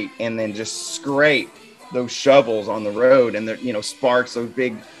concrete and then just scrape those shovels on the road, and sparks, those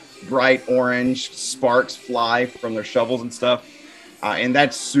big bright orange sparks fly from their shovels and stuff, and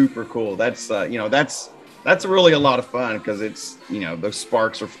that's super cool. That's really a lot of fun because it's those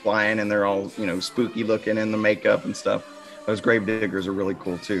sparks are flying and they're all spooky looking in the makeup and stuff. Those grave diggers are really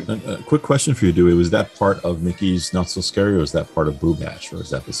cool too. A quick question for you, Dewey. Was that part of Mickey's Not So Scary, or is that part of Boo Bash, or is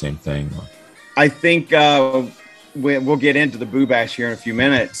that the same thing? I think we'll get into the Boo Bash here in a few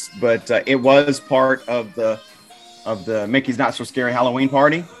minutes, but it was part of the Mickey's Not So Scary Halloween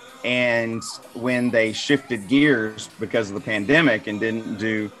Party. And when they shifted gears because of the pandemic and didn't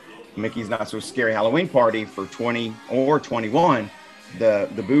do Mickey's Not So Scary Halloween Party for 20 or 21,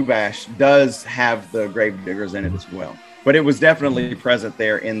 the Boo Bash does have the grave diggers in it as well. But it was definitely present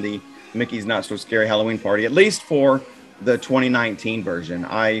there in the Mickey's Not So Scary Halloween Party, at least for the 2019 version.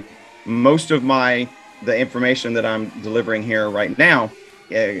 Most of the information that I'm delivering here right now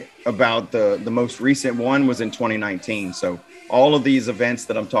about the most recent one was in 2019. So all of these events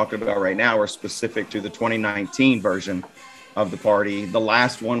that I'm talking about right now are specific to the 2019 version of the party, the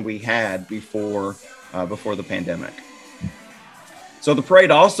last one we had before the pandemic. So the parade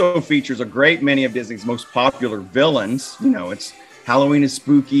also features a great many of Disney's most popular villains. It's Halloween is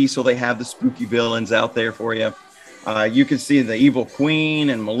spooky, so they have the spooky villains out there for you. You can see the Evil Queen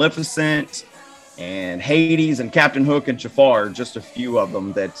and Maleficent and Hades and Captain Hook and Jafar, just a few of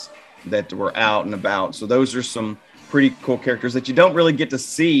them that were out and about. So those are some pretty cool characters that you don't really get to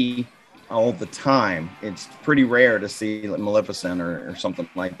see all the time. It's pretty rare to see like Maleficent or something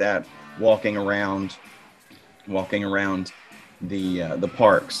like that walking around the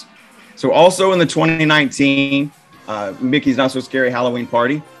parks. So also in the 2019 Mickey's Not So Scary Halloween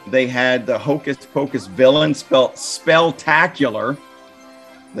Party, they had the Hocus Pocus villain Spelltacular.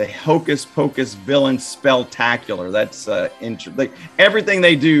 The Hocus Pocus villain Spelltacular. That's everything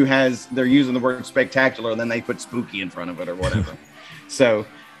they do they're using the word spectacular, and then they put spooky in front of it or whatever. So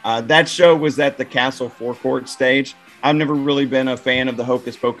that show was at the Castle Forecourt stage. I've never really been a fan of the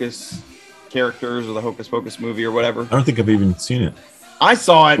Hocus Pocus characters or the Hocus Pocus movie or whatever. I don't think I've even seen it. I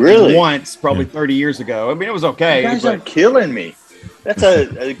saw it Really? once, probably 30 years ago. I mean, it was okay. You guys but- are killing me. That's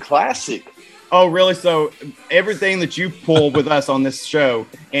a classic. Oh, really? So everything that you pull with us on this show,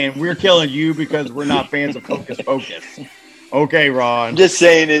 and we're killing you because we're not fans of Hocus Pocus. Okay, Ron. I'm just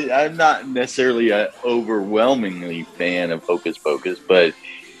saying it. I'm not necessarily an overwhelmingly fan of Hocus Pocus, but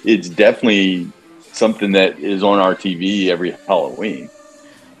it's definitely something that is on our TV every Halloween.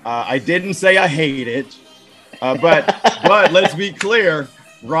 I didn't say I hate it, but let's be clear,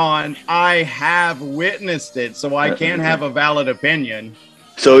 Ron. I have witnessed it, so I can have a valid opinion.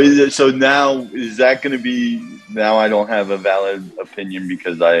 So now is that going to be? Now I don't have a valid opinion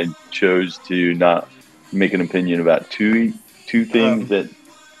because I chose to not make an opinion about two things that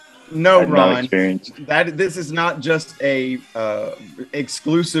No, I've not Ron. experienced. This is not just a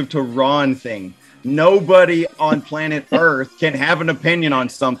exclusive to Ron thing. Nobody on planet Earth can have an opinion on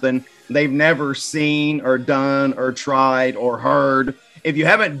something they've never seen or done or tried or heard. If you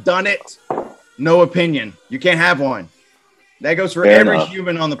haven't done it, no opinion. You can't have one. That goes for Fair every enough.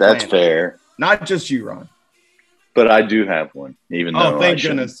 human on the That's planet. fair, Not just you, Ron. but I do have one, even though Oh, thank I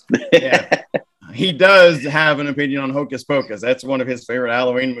shouldn't. goodness. Yeah. He does have an opinion on Hocus Pocus. That's one of his favorite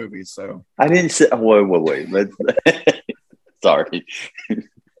Halloween movies. So I didn't say. Wait. Let's, sorry.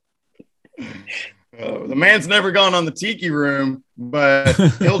 the man's never gone on the Tiki Room, but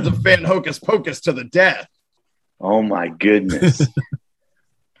he'll defend Hocus Pocus to the death. Oh my goodness.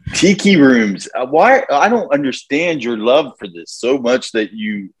 Tiki rooms. Why? I don't understand your love for this so much that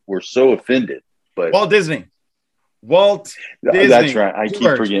you were so offended. But Walt Disney. Walt Disney. that's right. I keep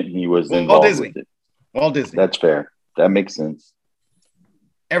George. forgetting he was Walt involved Disney. with it. Walt Disney. That's fair. That makes sense.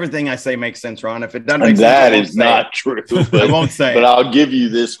 Everything I say makes sense, Ron. If it doesn't make And sense, I that won't is say not it. true. I But, won't say but it. I'll give you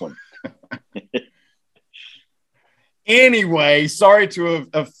this one. Anyway, sorry to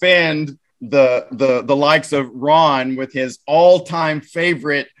offend the likes of Ron with his all-time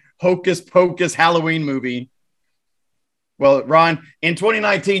favorite Hocus Pocus Halloween movie. Well, Ron, in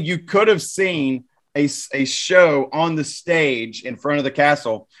 2019, you could have seen a show on the stage in front of the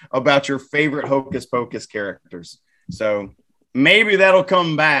castle about your favorite Hocus Pocus characters. So maybe that'll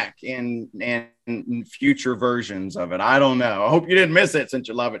come back in future versions of it. I don't know. I hope you didn't miss it since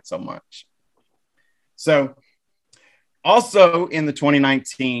you love it so much. So also in the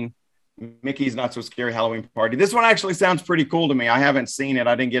 2019 Mickey's Not So Scary Halloween Party. This one actually sounds pretty cool to me. I haven't seen it.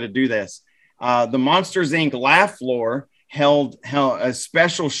 I didn't get to do this. The Monsters, Inc. Laugh Floor held a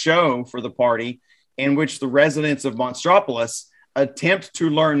special show for the party in which the residents of Monstropolis attempt to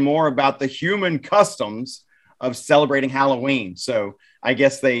learn more about the human customs of celebrating Halloween. So I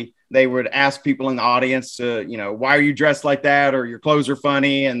guess they would ask people in the audience to, why are you dressed like that? Or your clothes are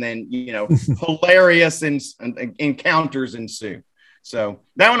funny. And then, hilarious encounters ensue. So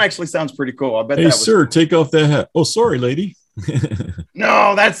that one actually sounds pretty cool. I bet Hey, that was sir, take off that hat. Oh, sorry, lady.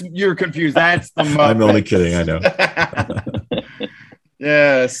 No, you're confused. That's the I'm only kidding. I know.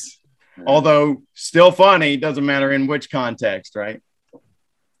 Yes. Although still funny, doesn't matter in which context, right?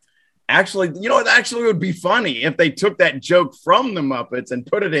 Actually, it actually would be funny if they took that joke from the Muppets and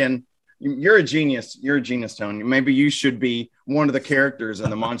put it in. You're a genius. You're a genius, Tony. Maybe you should be one of the characters in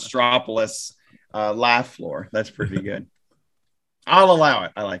the Monstropolis laugh floor. That's pretty good. I'll allow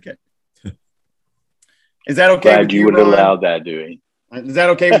it. I like it. Is that okay? Glad with you would Ron? allow that, Dewey. Is that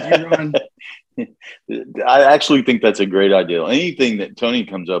okay with you, Ron? I actually think that's a great idea. Anything that Tony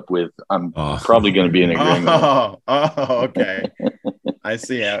comes up with, I'm probably going to be in agreement with. Okay. I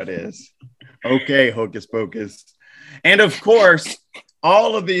see how it is. Okay, Hocus Pocus. And of course,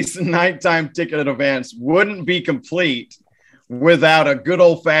 all of these nighttime ticketed events wouldn't be complete without a good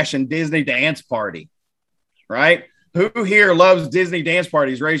old-fashioned Disney dance party, right? Who here loves Disney dance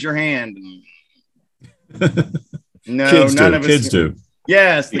parties? Raise your hand. No, Kids none do. of us Kids do.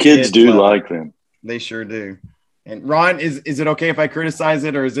 Yes, The kids do love it. like them. They sure do. And Ron, is it okay if I criticize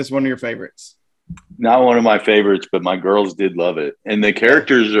it, or is this one of your favorites? Not one of my favorites, but my girls did love it. And the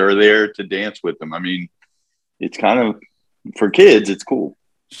characters are there to dance with them. I mean, it's kind of, for kids, it's cool.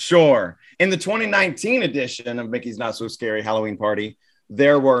 Sure. In the 2019 edition of Mickey's Not So Scary Halloween Party,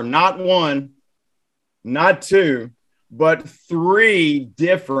 there were not one, not two, but three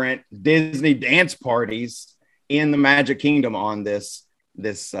different Disney dance parties in the Magic Kingdom on this in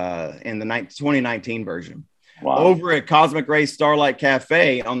the 2019 version. Wow. Over at Cosmic Ray Starlight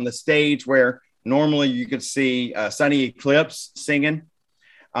Cafe on the stage where normally you could see Sunny Eclipse singing.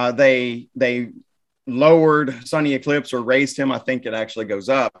 They lowered Sunny Eclipse or raised him. I think it actually goes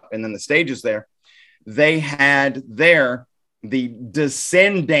up. And then the stage is there. They had there the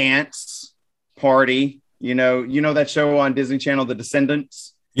Descendants party. You know that show on Disney Channel, The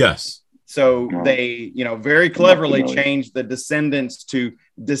Descendants? Yes. So they, very cleverly changed the Descendants to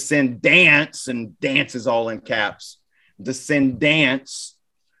Descendants, and dance is all in caps. Descendants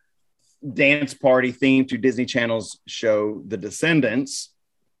dance party theme to Disney Channel's show The Descendants.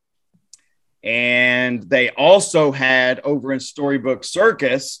 And they also had over in Storybook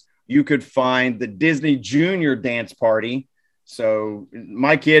Circus, you could find the Disney Junior dance party. So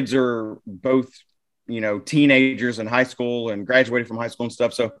my kids are both, teenagers in high school and graduated from high school and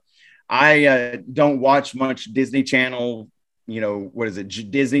stuff. So I don't watch much Disney Channel,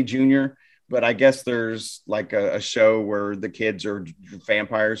 Disney Junior, but I guess there's like a show where the kids are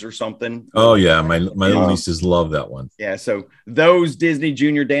vampires or something. Oh yeah. My little nieces love that one. Yeah. So those Disney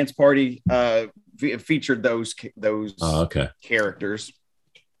Junior dance party featured those characters.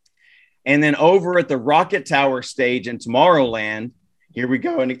 And then over at the Rocket Tower stage in Tomorrowland, here we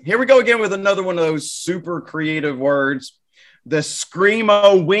go. And here we go again with another one of those super creative words. The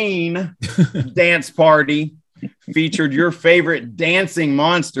Scream-O-Ween dance party featured your favorite dancing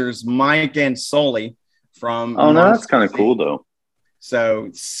monsters, Mike and Sully from. Oh, no, that's kind of cool, though. So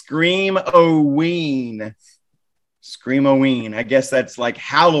Scream-O-Ween. Scream-O-Ween. I guess that's like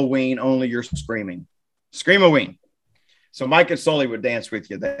Halloween, only you're screaming. Scream-O-Ween. So Mike and Sully would dance with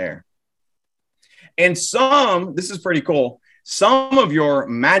you there. And this is pretty cool. Some of your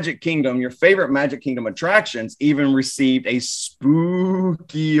your favorite Magic Kingdom attractions even received a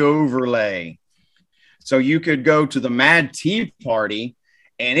spooky overlay. So you could go to the Mad Tea Party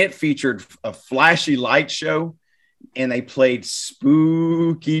and it featured a flashy light show and they played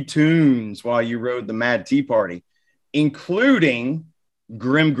spooky tunes while you rode the Mad Tea Party, including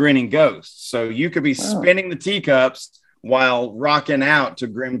Grim Grinning Ghosts. So you could be spinning the teacups while rocking out to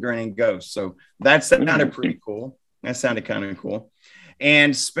Grim Grinning Ghosts. So that sounded pretty cool. That sounded kind of cool.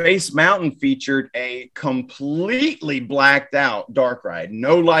 And Space Mountain featured a completely blacked out dark ride.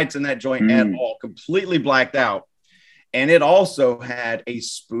 No lights in that joint at all. Completely blacked out. And it also had a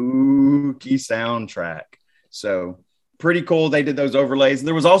spooky soundtrack. So pretty cool. They did those overlays. And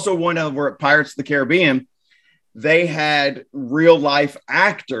there was also one over at Pirates of the Caribbean. They had real life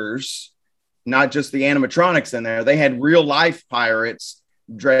actors, not just the animatronics in there. They had real life pirates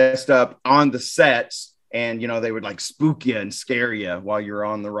dressed up on the sets. And, they would like spook you and scare you while you're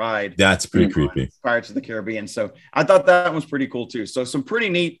on the ride. That's pretty creepy. Pirates of the Caribbean. So I thought that was pretty cool too. So some pretty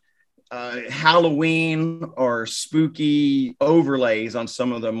neat Halloween or spooky overlays on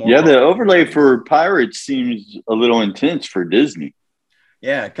some of the more. Yeah, the overlay for Pirates seems a little intense for Disney.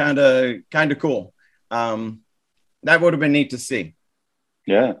 Yeah, kind of cool. That would have been neat to see.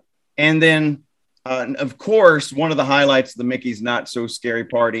 Yeah. And then, of course, one of the highlights of the Mickey's Not So Scary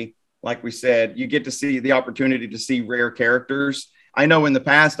Party, like we said, you get to see the opportunity to see rare characters. I know in the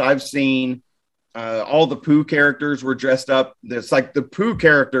past I've seen all the Pooh characters were dressed up. It's like the Pooh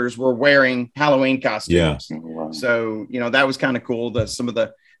characters were wearing Halloween costumes. Yeah. So, that was kind of cool. Some of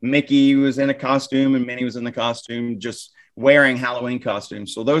the Mickey was in a costume and Minnie was in the costume, just wearing Halloween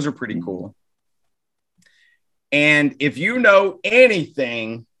costumes. So those are pretty cool. And if you know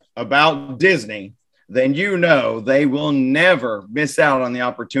anything about Disney, then they will never miss out on the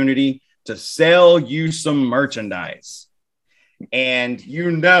opportunity to sell you some merchandise. And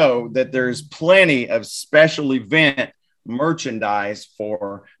that there's plenty of special event merchandise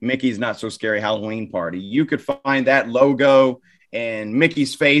for Mickey's Not So Scary Halloween Party. You could find that logo and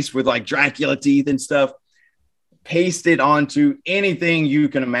Mickey's face with like Dracula teeth and stuff pasted onto anything you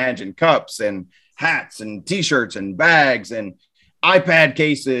can imagine, cups and hats and t-shirts and bags and iPad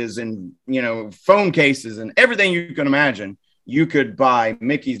cases and, phone cases and everything you can imagine. You could buy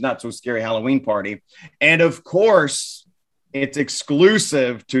Mickey's Not So Scary Halloween Party. And of course, it's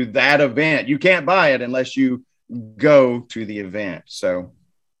exclusive to that event. You can't buy it unless you go to the event. So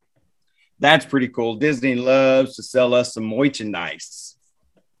that's pretty cool. Disney loves to sell us some merchandise.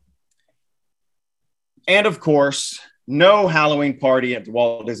 And of course, no Halloween party at the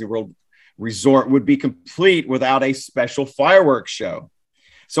Walt Disney World Resort would be complete without a special fireworks show.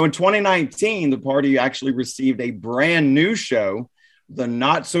 So in 2019, the party actually received a brand new show, the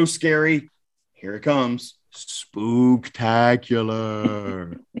Not So Scary, here it comes,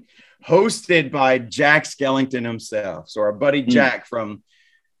 Spooktacular, hosted by Jack Skellington himself. So our buddy Jack from,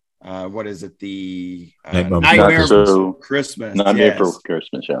 the Nightmare Before Christmas. Nightmare Before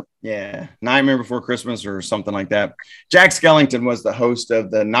Christmas, yeah. Yeah, Nightmare Before Christmas or something like that. Jack Skellington was the host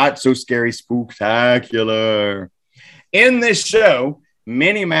of the Not So Scary Spooktacular. In this show,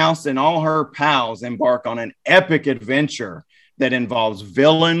 Minnie Mouse and all her pals embark on an epic adventure that involves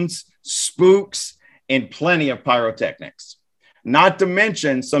villains, spooks, and plenty of pyrotechnics. Not to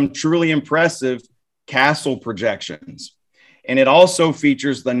mention some truly impressive castle projections. And it also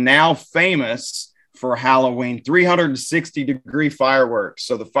features the now famous for Halloween 360-degree fireworks.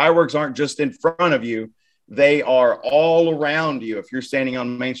 So the fireworks aren't just in front of you. They are all around you. If you're standing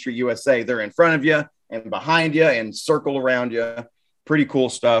on Main Street, USA, they're in front of you and behind you and circle around you. Pretty cool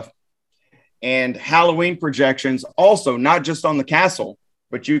stuff. And Halloween projections also, not just on the castle,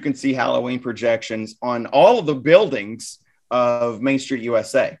 but you can see Halloween projections on all of the buildings of Main Street,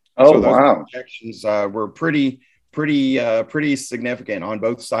 USA. Oh, so those wow. projections were pretty significant on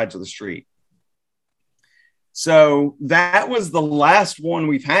both sides of the street. So that was the last one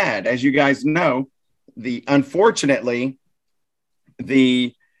we've had. As you guys know, unfortunately,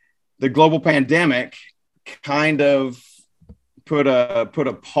 the global pandemic kind of put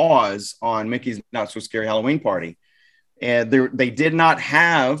a pause on Mickey's Not So Scary Halloween Party. And they did not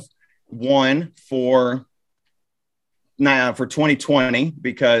have one for 2020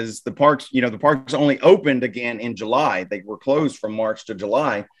 because the parks only opened again in July. They were closed from March to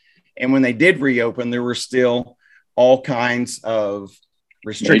July. And when they did reopen, there were still all kinds of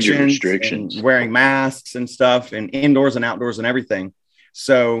restrictions. And wearing masks and stuff, and indoors and outdoors and everything.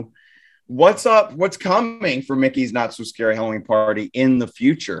 So what's coming for Mickey's Not So Scary Halloween Party in the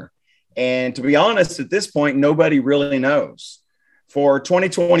future? And to be honest, at this point, nobody really knows. For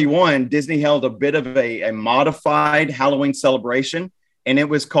 2021, Disney held a bit of a modified Halloween celebration, and it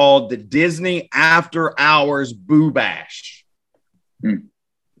was called the Disney After Hours Boo Bash.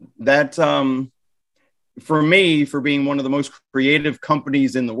 That, for me, for being one of the most creative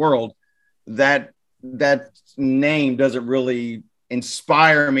companies in the world, that name doesn't really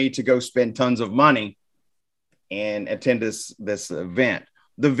inspire me to go spend tons of money and attend this event.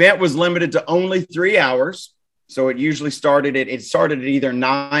 The event was limited to only 3 hours. So it usually started at either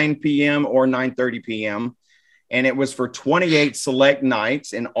 9 p.m. or 9:30 p.m. And it was for 28 select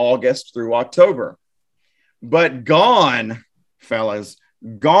nights in August through October. But gone, fellas,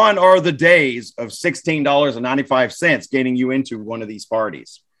 gone are the days of $16.95 getting you into one of these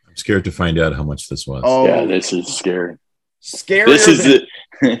parties. I'm scared to find out how much this was. Oh, yeah, this is scary. Scarier. This is it.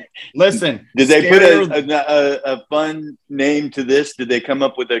 Listen, did they put a fun name to this? Did they come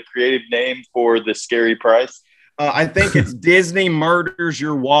up with a creative name for the scary price? I think it's Disney Murders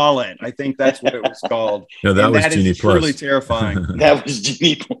Your Wallet. I think that's what it was called. No, that was Genie Plus. Truly terrifying. That was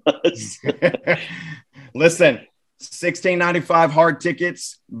Genie Plus. Listen, $16.95 hard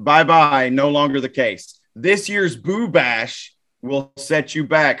tickets. Bye-bye. No longer the case. This year's Boo Bash will set you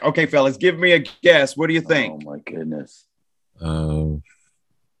back. Okay, fellas, give me a guess. What do you think? Oh, my goodness. $89.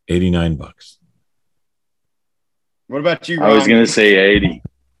 What about you, I was Ron? going to say 80,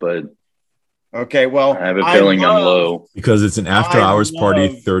 but okay, well, I have a feeling I'm low. Because it's an after-hours party,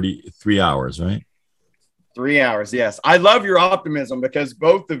 33 hours, right? 3 hours, yes. I love your optimism because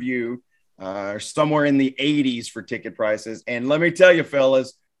both of you are somewhere in the 80s for ticket prices. And let me tell you,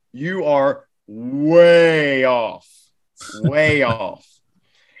 fellas, you are way off. Way off.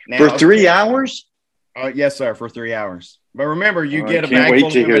 Now, For 3 hours? Yes, sir, for 3 hours. But remember, you get a bag I can't full wait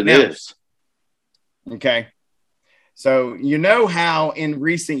of to hear M&Ms. this. Okay. So you know how in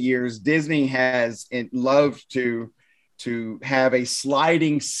recent years Disney has loved to have a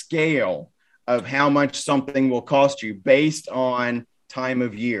sliding scale of how much something will cost you based on time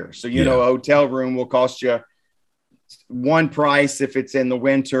of year. So you know a hotel room will cost you one price if it's in the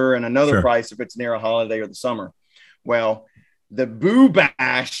winter and another price if it's near a holiday or the summer. Well, the Boo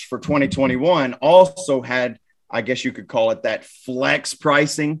Bash for 2021 also had, I guess you could call it, that flex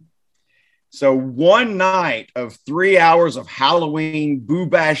pricing. So one night of 3 hours of Halloween Boo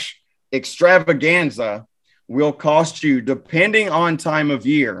Bash extravaganza will cost you, depending on time of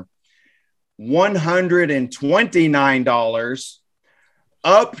year, $129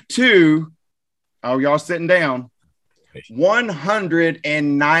 up to, oh, y'all sitting down,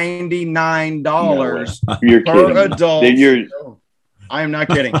 $199 per adult. I am not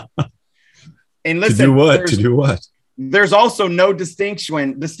kidding. And listen, to do what? There's also no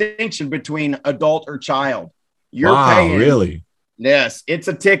distinction between adult or child. You're paying. Really? Yes, it's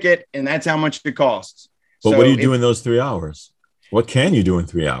a ticket, and that's how much it costs. But what do you do in those 3 hours? What can you do in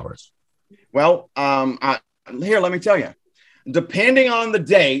 3 hours? Well, here, let me tell you. Depending on the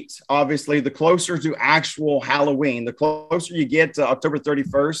date, obviously, the closer to actual Halloween, the closer you get to October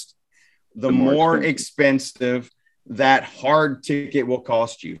 31st, the more expensive that hard ticket will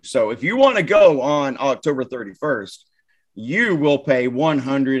cost you. So if you want to go on October 31st, you will pay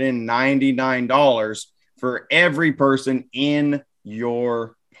 $199 for every person in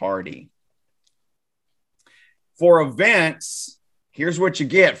your party. For events, here's what you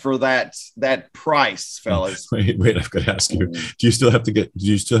get for that price, fellas. Wait, I've got to ask you. Do you still have to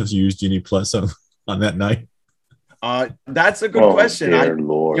use Genie Plus on that night? That's a good Oh, question. dear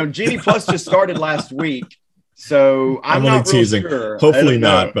Lord. Genie Plus just started last week, so I'm only not real teasing. sure. Hopefully I don't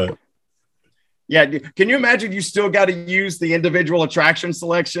know. not, but Yeah, can you imagine you still got to use the individual attraction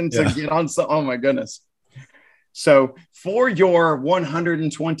selection to get on some? Oh my goodness. So for your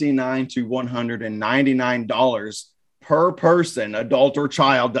 $129 to $199 per person, adult or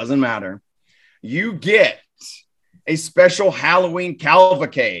child, doesn't matter, you get a special Halloween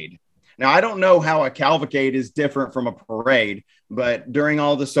cavalcade. Now, I don't know how a cavalcade is different from a parade, but during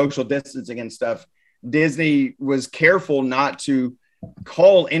all the social distancing and stuff, Disney was careful not to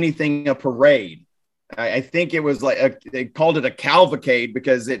call anything a parade. I think it was like they called it a cavalcade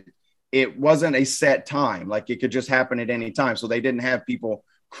because it wasn't a set time. Like it could just happen at any time. So they didn't have people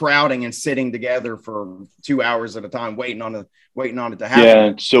crowding and sitting together for 2 hours at a time, waiting on it to happen.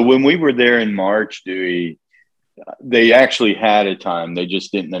 Yeah. So when we were there in March, Dewey, they actually had a time. They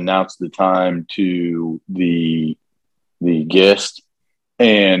just didn't announce the time to the guests.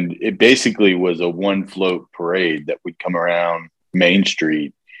 And it basically was a one float parade that would come around Main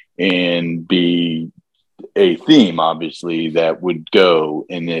Street and be a theme, obviously, that would go.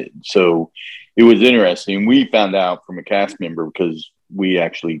 So it was interesting. We found out from a cast member because we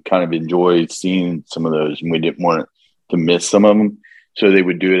actually kind of enjoyed seeing some of those and we didn't want to miss some of them. So they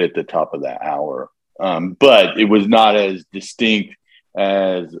would do it at the top of that hour. But it was not as distinct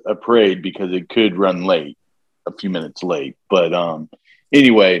as a parade because it could run late, a few minutes late. But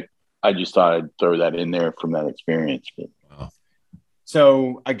anyway, I just thought I'd throw that in there from that experience.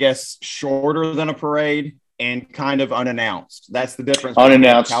 So I guess shorter than a parade and kind of unannounced. That's the difference.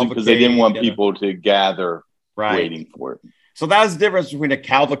 Unannounced because they didn't want people to gather waiting for it. So that's the difference between a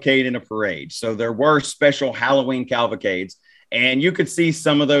cavalcade and a parade. So there were special Halloween cavalcades, and you could see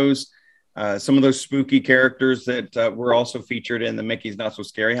some of those spooky characters that were also featured in the Mickey's Not So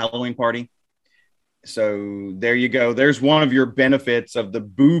Scary Halloween Party. So there you go. There's one of your benefits of the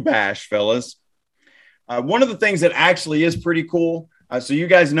Boo Bash, fellas. One of the things that actually is pretty cool. So you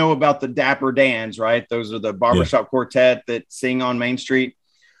guys know about the Dapper Dans, right? Those are the barbershop quartet that sing on Main Street.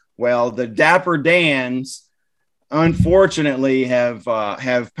 Well, the Dapper Dans, unfortunately, have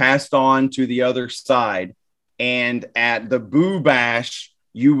passed on to the other side. And at the Boo Bash,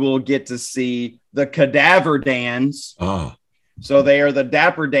 you will get to see the Cadaver Dans. Oh. So they are the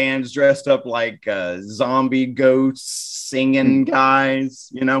Dapper Dans dressed up like zombie ghosts, singing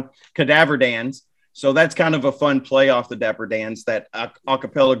guys, Cadaver Dans. So that's kind of a fun play off the Dapper Dans, that a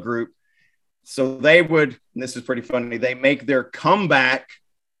cappella group. So they would, and this is pretty funny, they make their comeback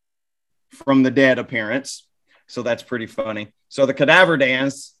from the dead appearance. So that's pretty funny. So the Cadaver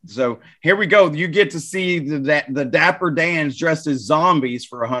Dans. So here we go. You get to see the Dapper Dans dressed as zombies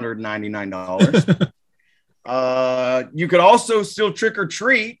for $199. You could also still trick or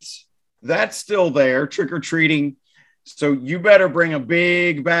treat. That's still there, trick or treating. So you better bring a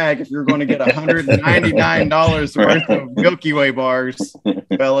big bag if you're going to get $199 worth of Milky Way bars,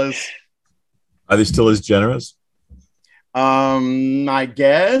 fellas. Are they still as generous? I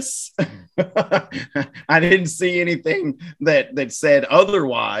guess. I didn't see anything that said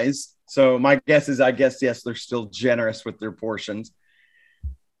otherwise. So my guess is, yes, they're still generous with their portions.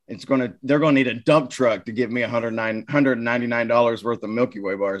 They're going to need a dump truck to give me $199 worth of Milky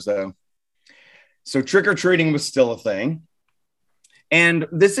Way bars, though. So trick-or-treating was still a thing. And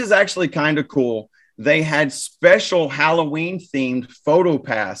this is actually kind of cool. They had special Halloween-themed photo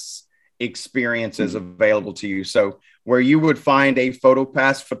pass experiences available to you. So where you would find a photo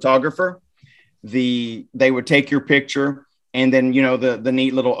pass photographer, they would take your picture, and then, the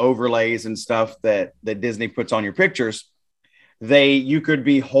neat little overlays and stuff that Disney puts on your pictures. You could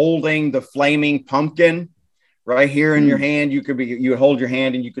be holding the flaming pumpkin right here in your hand. You would hold your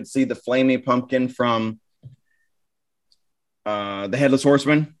hand and you could see the flaming pumpkin from the Headless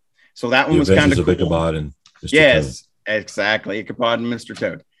Horseman. So that one was kind of cool. Ichabod and Mr. Yes, Toad. Exactly. Ichabod and Mr.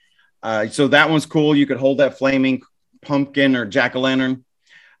 Toad. So that one's cool. You could hold that flaming pumpkin or jack-o'-lantern.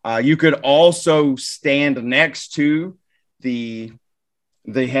 You could also stand next to the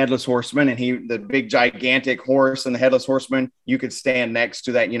Headless Horseman, and the big gigantic horse and the Headless Horseman, you could stand next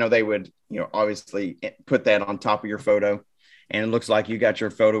to that. They would, obviously put that on top of your photo, and it looks like you got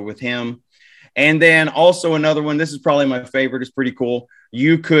your photo with him. And then also another one, this is probably my favorite, it's pretty cool.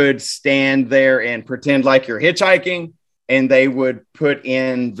 You could stand there and pretend like you're hitchhiking, and they would put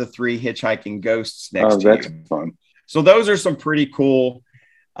in the 3 hitchhiking ghosts next to you. That's fun. So those are some pretty cool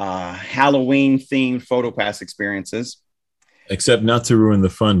Halloween themed photo pass experiences. Except not to ruin the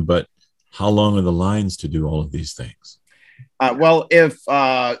fun, but how long are the lines to do all of these things? Well, if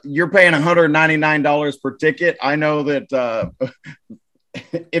you're paying $199 per ticket, I know that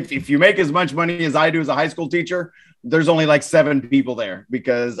if you make as much money as I do as a high school teacher, there's only like 7 people there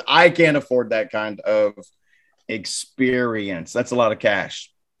because I can't afford that kind of experience. That's a lot of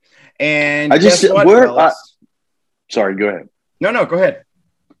cash. And sorry, go ahead. No, go ahead.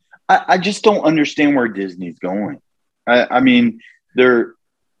 I just don't understand where Disney's going. I mean, they're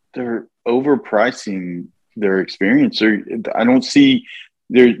overpricing their experience. I don't see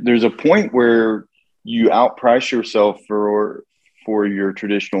there's a point where you outprice yourself for your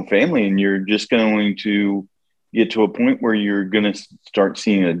traditional family, and you're just going to get to a point where you're going to start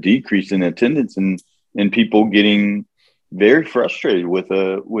seeing a decrease in attendance and people getting very frustrated with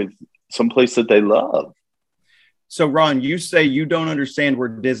some place that they love. So, Ron, you say you don't understand where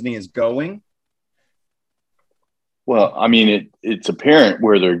Disney is going? Well, I mean, it's apparent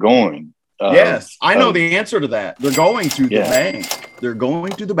where they're going. Yes, I know the answer to that. They're going to the bank. They're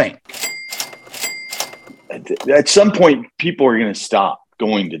going to the bank. At some point, people are going to stop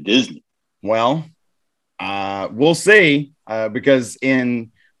going to Disney. Well, we'll see, because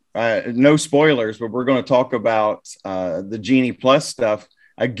in no spoilers, but we're going to talk about the Genie Plus stuff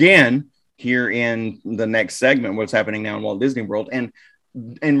again here in the next segment, what's happening now in Walt Disney World. And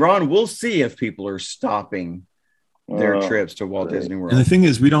Ron, we'll see if people are stopping their trips to Walt Disney World. And the thing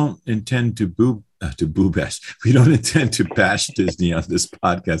is, we don't intend to bash. We don't intend to bash Disney on this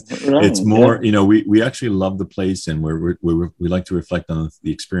podcast. Right, it's more, we actually love the place, and we like to reflect on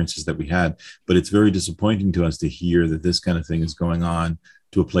the experiences that we had. But it's very disappointing to us to hear that this kind of thing is going on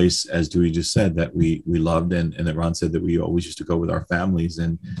to a place, as Dewey just said, that we loved, and that Ron said that we always used to go with our families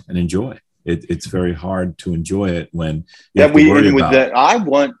and enjoy. It's very hard to enjoy it when I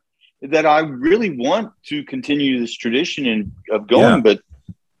really want to continue this tradition of going, but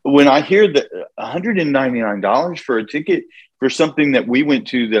when I hear that $199 for a ticket for something that we went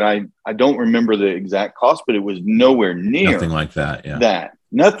to that I don't remember the exact cost, but it was nowhere near nothing like that.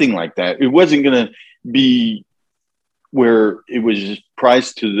 Nothing like that. It wasn't going to be where it was just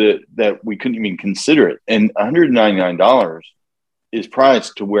priced to that we couldn't even consider it. And $199 is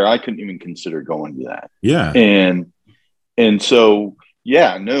priced to where I couldn't even consider going to that. Yeah. And so,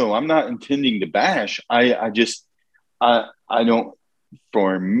 no, I'm not intending to bash. I don't,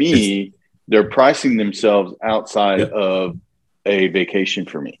 for me, they're pricing themselves outside of a vacation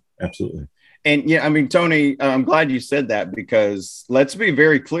for me. Absolutely. And I mean, Tony, I'm glad you said that, because let's be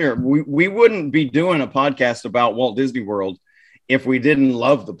very clear. We wouldn't be doing a podcast about Walt Disney World if we didn't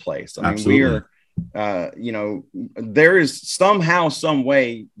love the place. I mean, we are, there is somehow, some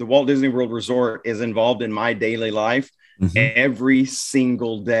way, the Walt Disney World Resort is involved in my daily life every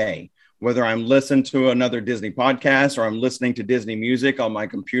single day. Whether I'm listening to another Disney podcast or I'm listening to Disney music on my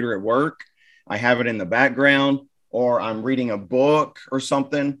computer at work, I have it in the background, or I'm reading a book or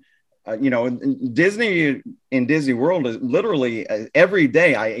something. Disney in Disney World is literally every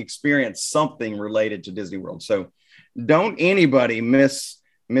day I experience something related to Disney World. So don't anybody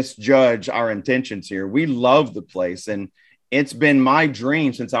misjudge our intentions here. We love the place, and it's been my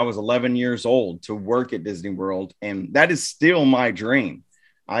dream since I was 11 years old to work at Disney World, and that is still my dream.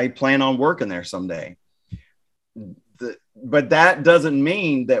 I plan on working there someday. But that doesn't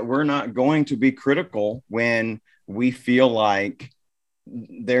mean that we're not going to be critical when we feel like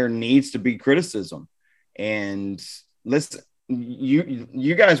there needs to be criticism. And listen,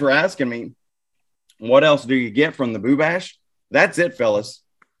 you guys were asking me, what else do you get from the Boo Bash? That's it, fellas.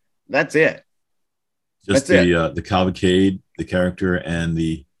 That's it. Just the cavalcade, the character, and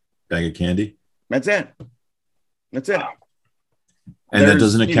the bag of candy. That's it. And that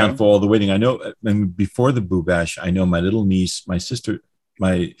doesn't account for all the waiting. I know, and before the Boo Bash, I know my little niece, my sister,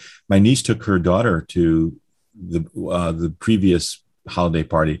 my niece took her daughter to the previous holiday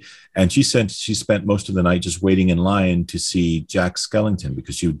party, and she said she spent most of the night just waiting in line to see Jack Skellington,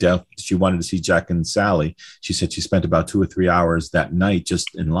 because she wanted to see Jack and Sally. She said she spent about 2 or 3 hours that night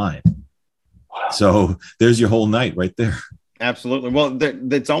just in line. Wow. So there's your whole night right there. Absolutely. Well,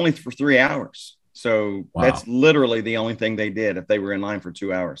 that's only for 3 hours. So That's literally the only thing they did if they were in line for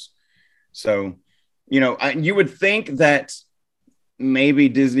 2 hours. So, you would think that maybe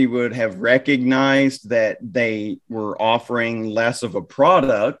Disney would have recognized that they were offering less of a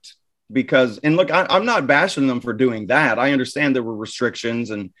product because, and look, I'm not bashing them for doing that. I understand there were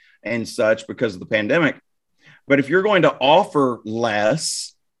restrictions and such because of the pandemic. But if you're going to offer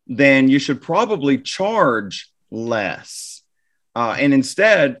less, then you should probably charge less. And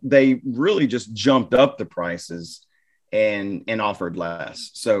instead, they really just jumped up the prices and offered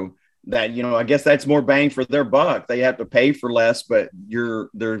less. So that, I guess that's more bang for their buck. They have to pay for less, but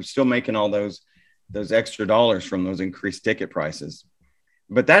they're still making all those extra dollars from those increased ticket prices.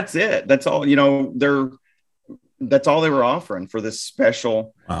 But that's it. That's all. that's all they were offering for this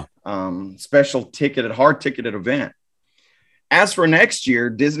special, special ticketed, hard ticketed event. As for next year,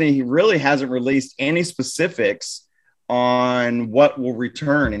 Disney really hasn't released any specifics on what will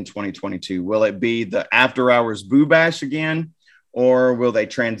return in 2022. Will it be the after hours Boo Bash again, or will they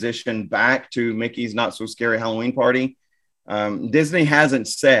transition back to Mickey's Not So Scary Halloween Party? Disney hasn't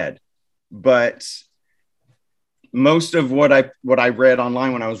said, but most of what I read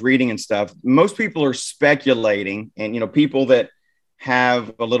online when I was reading and stuff, most people are speculating, and, people that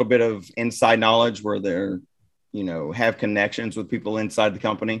have a little bit of inside knowledge where they're, have connections with people inside the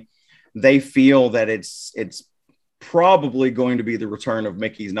company, they feel that it's probably going to be the return of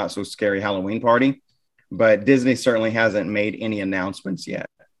Mickey's Not So Scary Halloween Party, but Disney certainly hasn't made any announcements yet.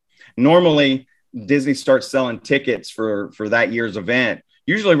 Normally, Disney starts selling tickets for that year's event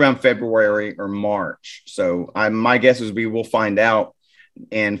usually around February or March. So my guess is we will find out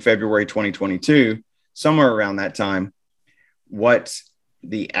in February 2022, somewhere around that time, what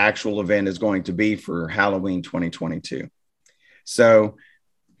the actual event is going to be for Halloween 2022. So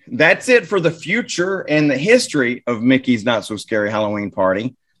that's it for the future and the history of Mickey's Not So Scary Halloween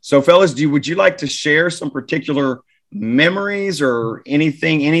Party. So, fellas, would you like to share some particular memories or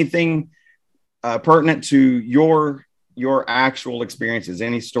anything pertinent to your actual experiences?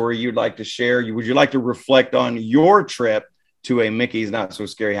 Any story you'd like to share? Would you like to reflect on your trip to a Mickey's Not So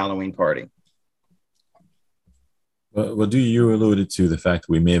Scary Halloween Party? Well, you alluded to the fact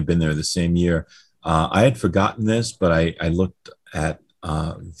that we may have been there the same year. I had forgotten this, but I looked at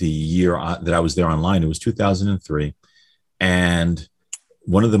the year that I was there online. It was 2003. And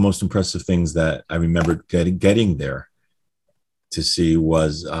one of the most impressive things that I remembered getting there to see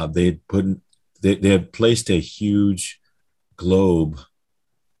was they had placed a huge globe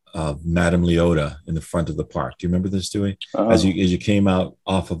of Madame Leota in the front of the park. Do you remember this, Dewey? As you came out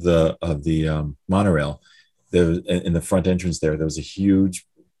off of the monorail, there in the front entrance there was a huge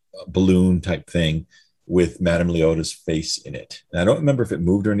balloon type thing with Madame Leota's face in it. And I don't remember if it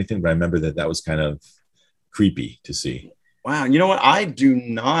moved or anything, but I remember that was kind of creepy to see. Wow. You know what? I do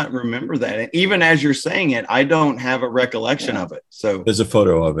not remember that. And even as you're saying it, I don't have a recollection of it. So there's a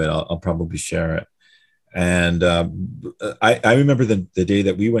photo of it. I'll probably share it. And I remember the day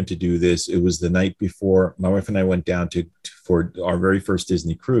that we went to do this. It was the night before my wife and I went down for our very first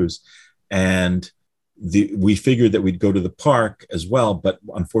Disney cruise. And we figured that we'd go to the park as well. But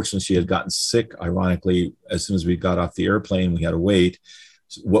unfortunately, she had gotten sick. Ironically, as soon as we got off the airplane, we had to wait.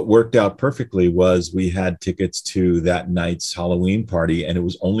 What worked out perfectly was we had tickets to that night's Halloween party, and it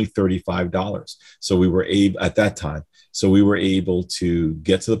was only $35. So we were at that time. So we were able to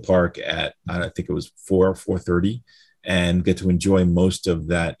get to the park at, I think it was 4:30, and get to enjoy most of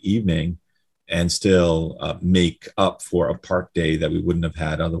that evening and still make up for a park day that we wouldn't have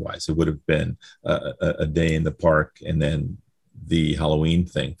had otherwise. It would have been a day in the park and then the Halloween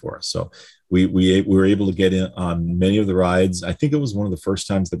thing for us. So we were able to get in on many of the rides. I think it was one of the first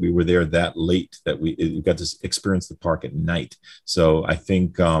times that we were there that late that we got to experience the park at night. So I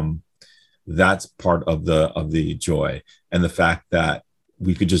think that's part of the joy, and the fact that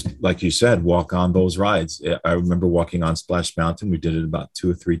we could just, like you said, walk on those rides. I remember walking on Splash Mountain. We did it about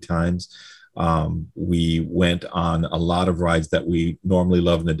 2 or 3 times. We went on a lot of rides that we normally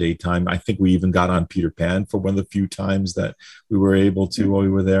love in the daytime. I think we even got on Peter Pan for one of the few times that we were able to while we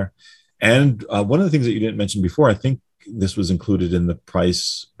were there. And one of the things that you didn't mention before, I think this was included in the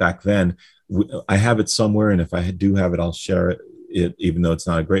price back then. I have it somewhere, and if I do have it, I'll share it, even though it's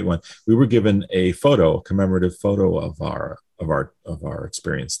not a great one. We were given a commemorative photo of our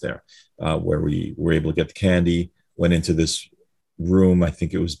experience there, where we were able to get the candy, went into this room, I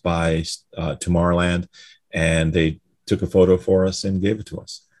think it was by Tomorrowland, and they took a photo for us and gave it to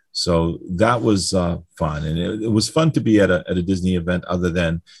us. So that was fun, and it was fun to be at a Disney event other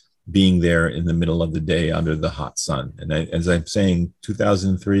than being there in the middle of the day under the hot sun. And as I'm saying,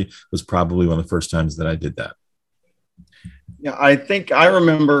 2003 was probably one of the first times that I did that. Yeah, I think I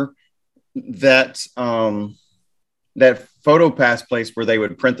remember that that PhotoPass place where they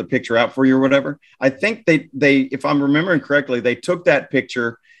would print the picture out for you or whatever. I think they, if I'm remembering correctly, they took that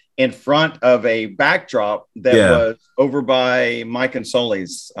picture in front of a backdrop that was over by Mike and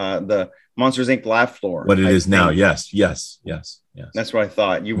Sully's, the Monsters Inc. laugh floor. What it is now. Yes. That's what I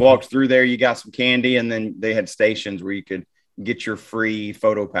thought. You walked through there, you got some candy, and then they had stations where you could get your free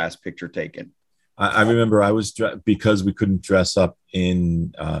PhotoPass picture taken. I remember I was, because we couldn't dress up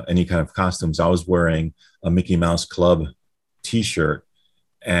in any kind of costumes, I was wearing a Mickey Mouse Club t-shirt,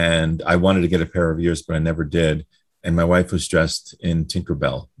 and I wanted to get a pair of ears, but I never did. And my wife was dressed in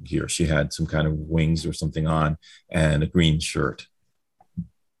Tinkerbell gear. She had some kind of wings or something on and a green shirt.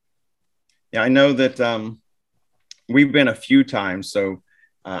 Yeah, I know that we've been a few times. So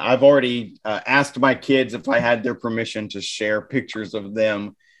I've already asked my kids if I had their permission to share pictures of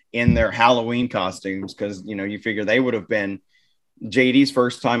them in their Halloween costumes, because, you know, you figure they would have been JD's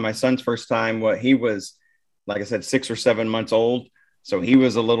first time, my son's first time. He was, like I said, 6 or 7 months old. So he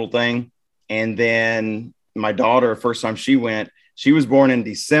was a little thing. And then my daughter, first time she went, she was born in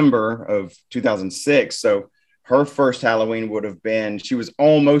December of 2006. So her first Halloween would have been, she was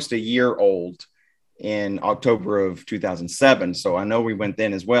almost a year old in October of 2007. So I know we went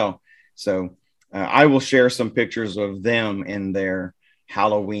then as well. So I will share some pictures of them in their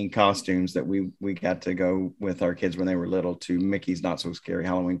Halloween costumes that we got to go with our kids when they were little to Mickey's Not So Scary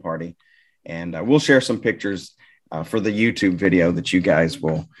Halloween Party. And we'll share some pictures for the YouTube video that you guys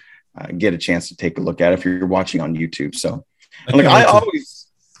will get a chance to take a look at if you're watching on YouTube. So I always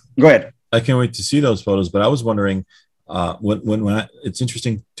go ahead. I can't wait to see those photos, but I was wondering it's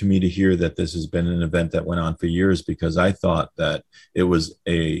interesting to me to hear that this has been an event that went on for years, because I thought that it was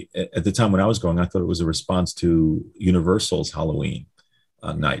at the time when I was going, I thought it was a response to Universal's Halloween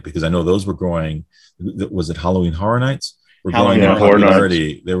night, because I know those were growing. Was it Halloween Horror Nights? Were growing in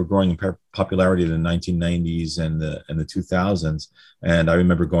popularity. They were growing in popularity in the 1990s and the 2000s. And I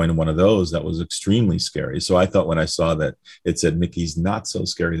remember going to one of those that was extremely scary. So I thought when I saw that it said Mickey's Not So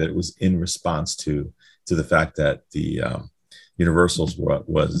Scary, that it was in response to the fact that the Universal's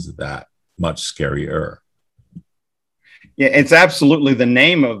was that much scarier. Yeah, it's absolutely the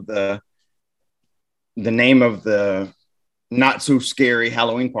name of the Not So Scary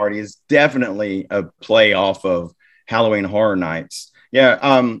Halloween Party is definitely a play off of Halloween Horror Nights.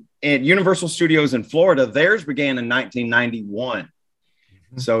 Yeah, at Universal Studios in Florida, theirs began in 1991.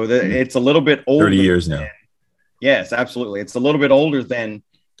 So it's a little bit older. 30 years now. Yes, absolutely. It's a little bit older than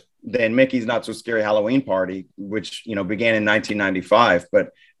Mickey's Not So Scary Halloween Party, which, you know, began in 1995. But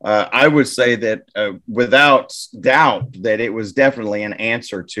I would say that without doubt that it was definitely an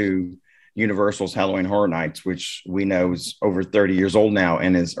answer to Universal's Halloween Horror Nights, which we know is over 30 years old now,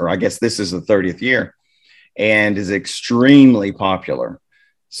 and I guess this is the 30th year, and is extremely popular.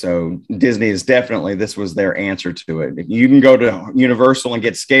 So Disney is definitely, this was their answer to it. You can go to Universal and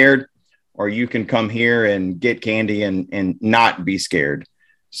get scared, or you can come here and get candy and not be scared.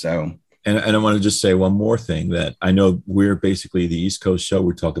 So, and I want to just say one more thing, that I know we're basically the East Coast show.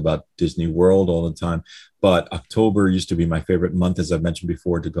 We talk about Disney World all the time, but October used to be my favorite month, as I've mentioned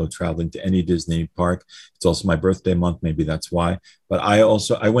before, to go traveling to any Disney park. It's also my birthday month. Maybe that's why. But I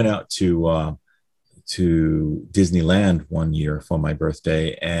went out to Disneyland one year for my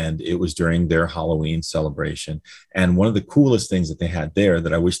birthday, and it was during their Halloween celebration. And one of the coolest things that they had there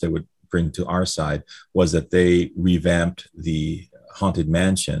that I wish they would bring to our side was that they revamped the Haunted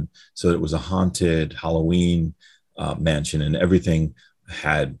Mansion. So it was a haunted Halloween mansion, and everything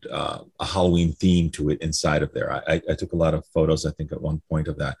had a Halloween theme to it inside of there. I took a lot of photos, I think, at one point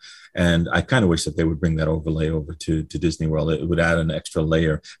of that. And I kind of wish that they would bring that overlay over to Disney World. It would add an extra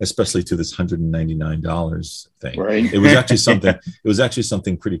layer, especially to this $199 thing. Right. It was actually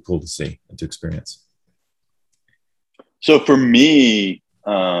something pretty cool to see and to experience. So for me,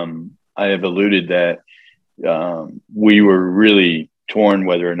 I have alluded that we were really torn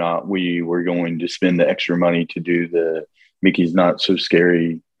whether or not we were going to spend the extra money to do the Mickey's Not So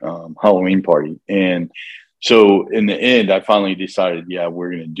Scary Halloween Party. And so in the end, I finally decided, yeah,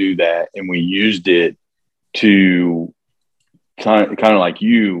 we're going to do that. And we used it to kind of like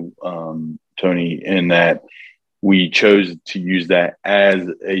you, Tony, in that we chose to use that as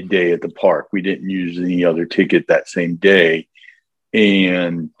a day at the park. We didn't use any other ticket that same day.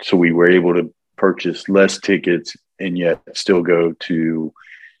 And so we were able to purchase less tickets and yet still go to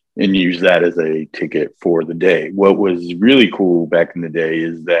and use that as a ticket for the day. What was really cool back in the day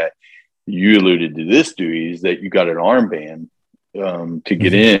is that you alluded to this, Dewey, is that you got an armband to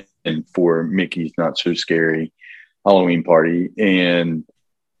get in for Mickey's Not So Scary Halloween Party. And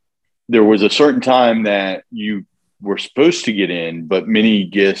there was a certain time that you were supposed to get in, but many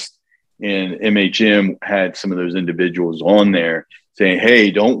guests in MHM had some of those individuals on there saying,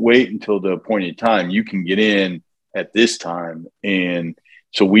 hey, don't wait until the appointed time. You can get in at this time. And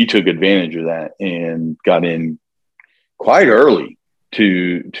so we took advantage of that and got in quite early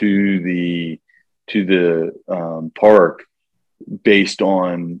to the park based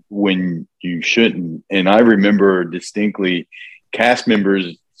on when you shouldn't. And I remember distinctly cast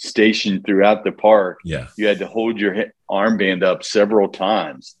members stationed throughout the park. Yeah, you had to hold your armband up several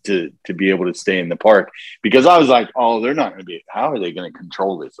times to be able to stay in the park, because I was like, oh, they're not going to be, how are they going to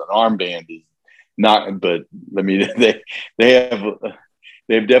control this? An armband is not, but I mean,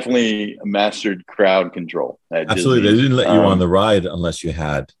 they've definitely mastered crowd control. Absolutely. Disney. They didn't let you on the ride unless you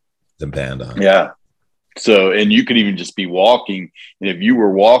had the band on. Yeah. So, and you could even just be walking, and if you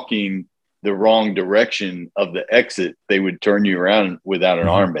were walking the wrong direction of the exit, they would turn you around without an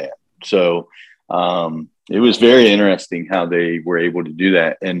armband. So it was very interesting how they were able to do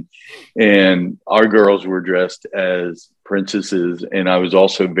that. And our girls were dressed as princesses. And I was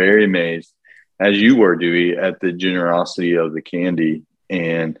also very amazed, as you were, Dewey, at the generosity of the candy,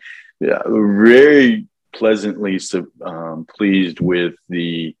 and very pleasantly pleased with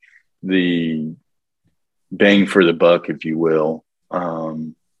the bang for the buck, if you will,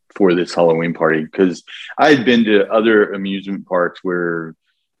 for this Halloween party. Because I had been to other amusement parks where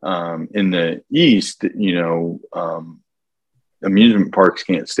in the East, amusement parks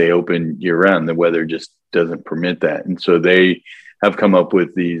can't stay open year round. The weather just doesn't permit that. And so they have come up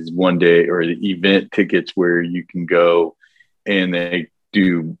with these one day or the event tickets where you can go and they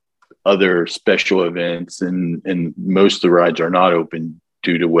do other special events, and most of the rides are not open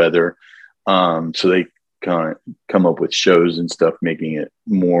due to weather. So they kind of come up with shows and stuff, making it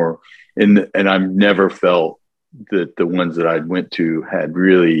more. And I've never felt that the ones that I went to had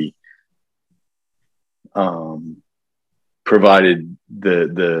really provided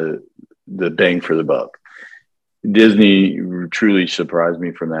the bang for the buck. Disney truly surprised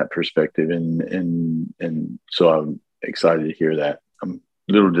me from that perspective, and so I'm excited to hear that. I'm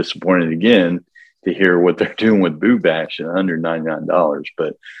a little disappointed again to hear what they're doing with Boo Bash at $199.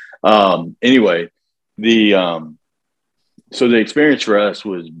 But anyway, so the experience for us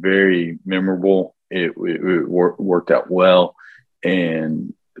was very memorable. It worked out well,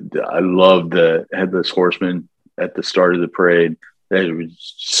 and I loved the Headless Horseman at the start of the parade. That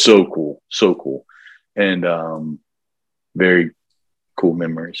was so cool, and very cool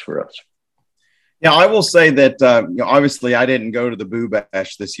memories for us. Yeah, I will say that obviously I didn't go to the Boo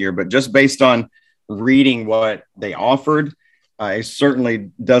Bash this year, but just based on reading what they offered, it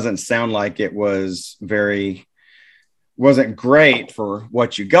certainly doesn't sound like it wasn't great for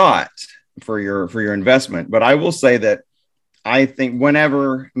what you got for your investment. But I will say that I think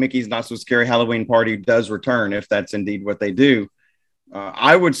whenever Mickey's Not So Scary Halloween Party does return, if that's indeed what they do,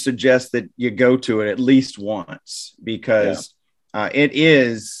 I would suggest that you go to it at least once, because it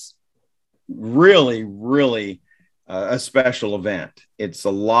is really, really a special event. It's a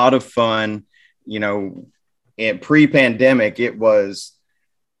lot of fun. Pre-pandemic, it was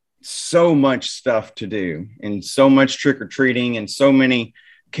so much stuff to do and so much trick-or-treating and so many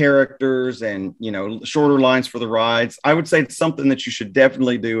characters and, shorter lines for the rides. I would say it's something that you should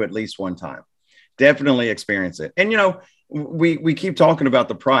definitely do at least one time. Definitely experience it. And, we keep talking about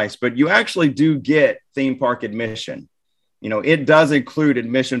the price, but you actually do get theme park admission. It does include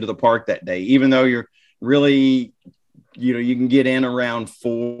admission to the park that day, even though you're really, you can get in around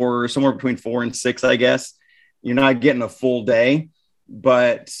somewhere between 4 and 6, I guess. You're not getting a full day,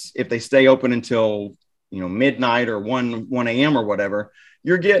 but if they stay open until, midnight or 1 a.m. or whatever,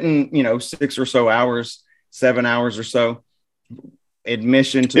 you're getting, 6 or so hours, 7 hours or so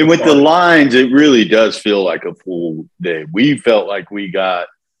admission to. And with the lines, it really does feel like a full day. We felt like we got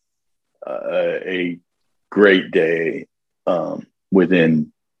a great day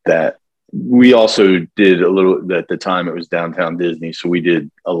within that. We also did a little, at the time it was Downtown Disney, so we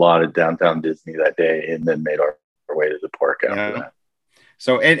did a lot of Downtown Disney that day and then made our way to the park after that.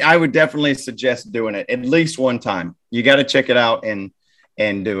 So I would definitely suggest doing it at least one time. You got to check it out and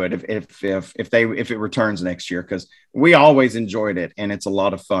do it if it returns next year, because we always enjoyed it and it's a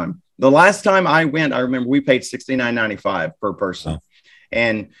lot of fun. The last time I went, I remember we paid $69.95 per person. Oh.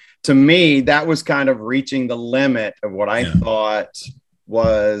 And to me, that was kind of reaching the limit of what I thought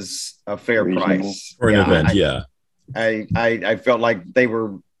was a fair price for an event. I felt like they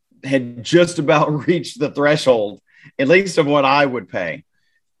had just about reached the threshold, at least of what I would pay.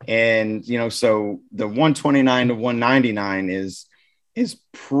 And, so the $129 to $199 is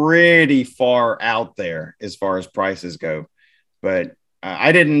pretty far out there as far as prices go. But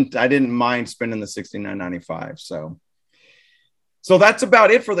I didn't mind spending the $69.95. So that's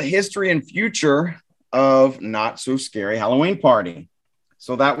about it for the history and future of Not So Scary Halloween Party.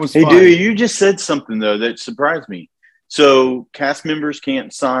 So that was fun. Hey, dude, you just said something, though, that surprised me. So cast members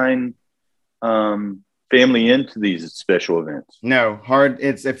can't sign family into these special events? No,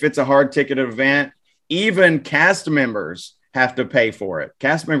 if it's a hard ticket event, even cast members have to pay for it.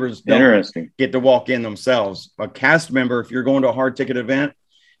 Cast members don't get to walk in themselves. A cast member, if you're going to a hard ticket event,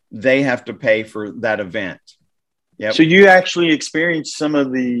 they have to pay for that event. Yep. So you actually experienced some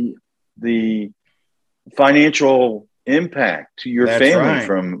of the financial impact to your family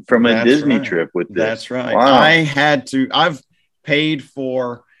from a Disney trip with this. That's right. Wow. I've paid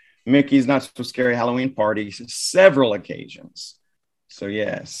for Mickey's Not So Scary Halloween Party several occasions. So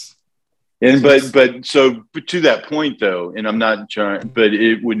yes. And but to that point though, and I'm not trying, but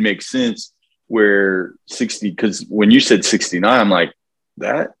it would make sense where 60, because when you said 69, I'm like,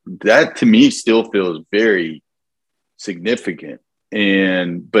 that to me still feels very significant.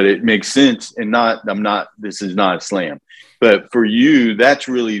 But it makes sense, and this is not a slam, but for you, that's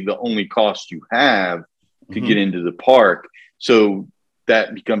really the only cost you have to get into the park. So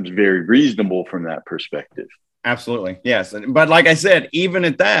that becomes very reasonable from that perspective. Absolutely. Yes. But like I said, even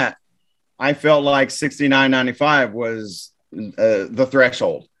at that, I felt like $69.95 was the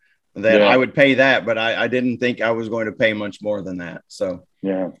threshold that I would pay that, but I didn't think I was going to pay much more than that. So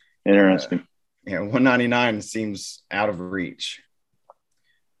yeah, interesting. $199 seems out of reach.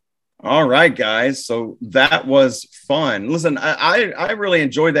 All right, guys. So that was fun. Listen, I really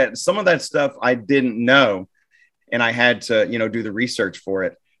enjoyed that. Some of that stuff I didn't know, and I had to, do the research for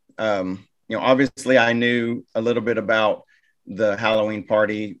it. Obviously I knew a little bit about the Halloween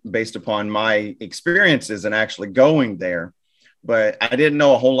party based upon my experiences and actually going there, but I didn't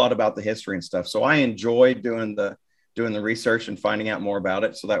know a whole lot about the history and stuff. So I enjoyed doing the research and finding out more about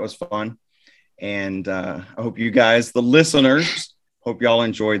it. So that was fun. And I hope you guys, the listeners, hope y'all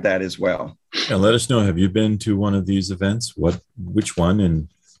enjoyed that as well. And let us know, have you been to one of these events? Which one, and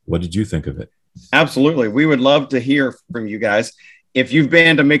what did you think of it? Absolutely. We would love to hear from you guys. If you've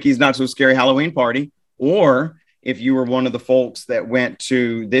been to Mickey's Not So Scary Halloween Party, or if you were one of the folks that went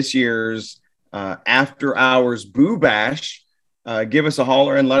to this year's After Hours Boo Bash, give us a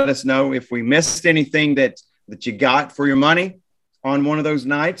holler and let us know if we missed anything that you got for your money on one of those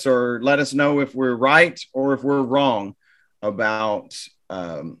nights, or let us know if we're right or if we're wrong about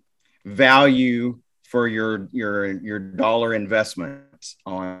value for your dollar investment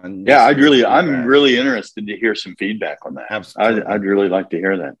on. Yeah, I'm really interested to hear some feedback on that. Absolutely. I'd really like to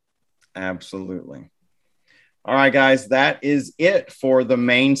hear that. Absolutely. All right, guys, that is it for the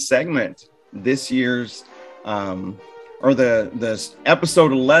main segment. This year's the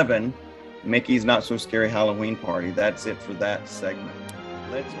episode 11, Mickey's Not So Scary Halloween Party. That's it for that segment.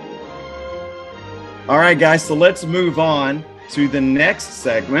 All right, guys, so let's move on to the next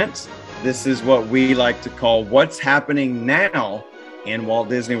segment. This is what we like to call What's Happening Now in Walt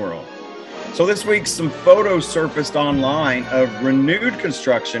Disney World. So this week, some photos surfaced online of renewed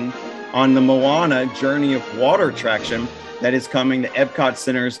construction on the Moana Journey of Water attraction that is coming to Epcot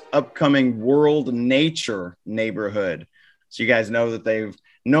Center's upcoming World Nature neighborhood. So you guys know that they've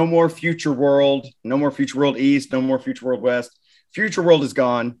no more Future World, no more Future World East, no more Future World West. Future World is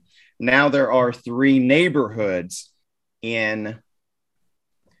gone. Now there are 3 neighborhoods in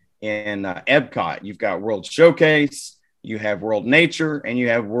Epcot. You've got World Showcase, you have World Nature, and you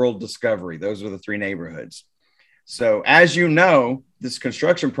have World Discovery. Those are the 3 neighborhoods. So as you know, this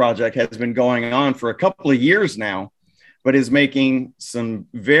construction project has been going on for a couple of years now, but is making some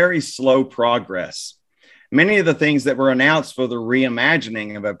very slow progress. Many of the things that were announced for the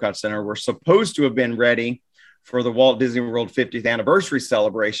reimagining of Epcot Center were supposed to have been ready for the Walt Disney World 50th anniversary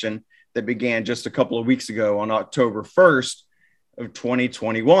celebration that began just a couple of weeks ago on October 1st of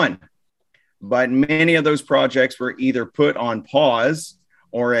 2021. But many of those projects were either put on pause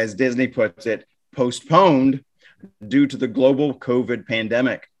or, as Disney puts it, postponed due to the global COVID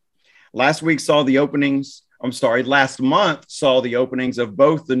pandemic. Last month saw the openings of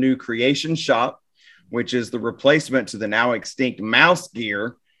both the new Creation Shop, which is the replacement to the now extinct Mouse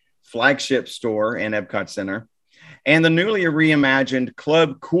Gear flagship store in Epcot Center, and the newly reimagined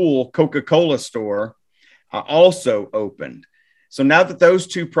Club Cool Coca-Cola store also opened. So now that those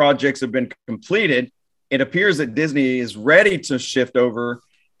 2 projects have been completed, it appears that Disney is ready to shift over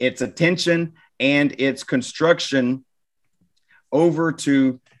its attention and its construction over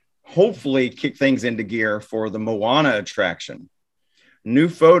to hopefully kick things into gear for the Moana attraction. New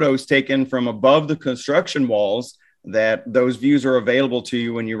photos taken from above the construction walls, that those views are available to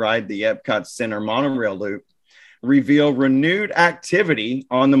you when you ride the Epcot Center monorail loop, reveal renewed activity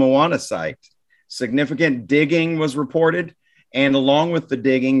on the Moana site. Significant digging was reported, and along with the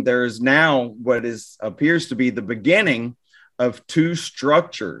digging, there's now what appears to be the beginning of 2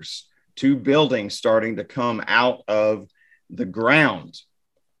 structures, 2 buildings starting to come out of the ground.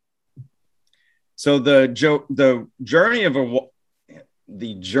 So the Journey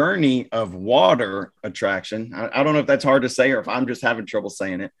of Water attraction, I don't know if that's hard to say or if I'm just having trouble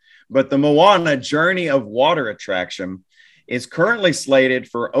saying it, but the Moana Journey of Water attraction is currently slated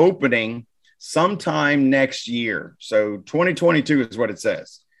for opening sometime next year. So 2022 is what it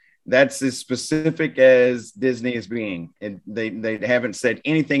says. That's as specific as Disney is being. They haven't said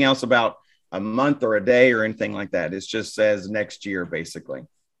anything else about a month or a day or anything like that. It just says next year, basically.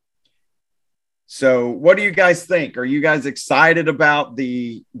 So what do you guys think? Are you guys excited about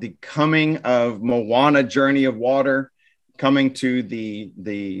the coming of Moana Journey of Water coming to the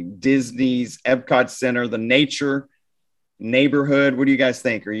Disney's Epcot Center, the nature neighborhood? What do you guys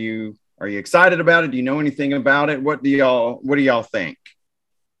think? Are you excited about it? Do you know anything about it? What do y'all think?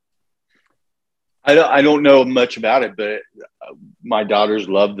 I don't know much about it, but my daughters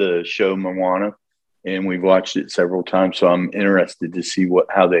love the show Moana, and we've watched it several times. So I'm interested to see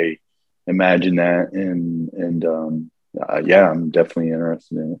how they imagine that, and I'm definitely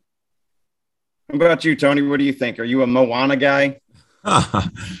interested in it. How about you, Tony? What do you think? Are you a Moana guy?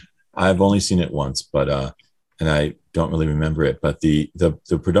 I've only seen it once, but and I don't really remember it. But the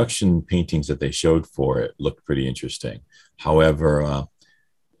production paintings that they showed for it looked pretty interesting. However,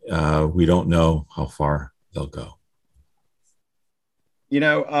 we don't know how far they'll go.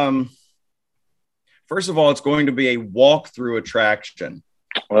 First of all, it's going to be a walk-through attraction.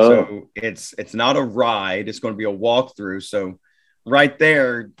 Oh. So it's not a ride. It's going to be a walkthrough. So right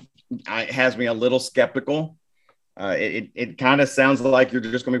there, it has me a little skeptical. It kind of sounds like you're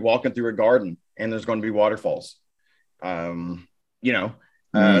just going to be walking through a garden and there's going to be waterfalls. The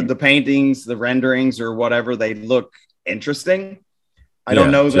paintings, the renderings or whatever, they look interesting. I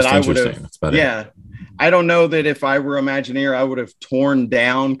don't know that I would have. Yeah. I don't know that if I were Imagineer, I would have torn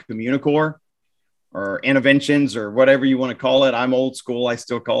down Communicore or Interventions or whatever you want to call it. I'm old school. I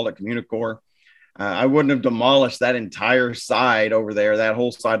still call it Communicore. I wouldn't have demolished that entire side over there, that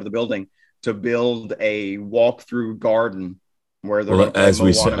whole side of the building, to build a walk-through garden where the as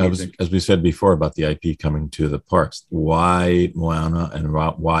we said before about the IP coming to the parks. Why Moana and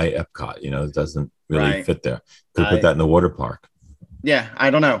why Epcot? It doesn't really fit there. Could put that in the water park. Yeah, I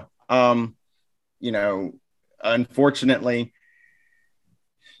don't know. Unfortunately,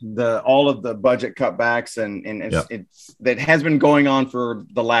 all of the budget cutbacks and it's that has been going on for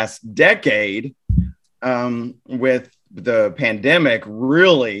the last decade, with the pandemic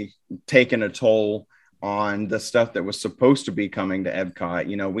really taking a toll on the stuff that was supposed to be coming to Epcot.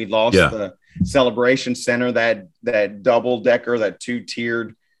 We lost the Celebration Center, that double decker, that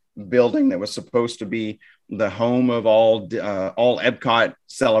 2-tiered building that was supposed to be the home of all Epcot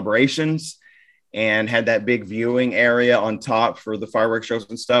celebrations and had that big viewing area on top for the fireworks shows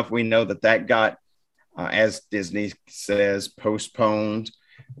and stuff. We know that got, as Disney says, postponed.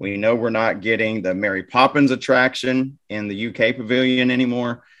 We know we're not getting the Mary Poppins attraction in the UK pavilion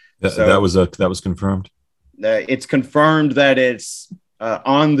anymore. That was confirmed. It's confirmed that it's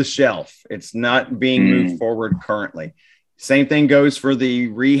on the shelf. It's not being moved forward currently. Same thing goes for the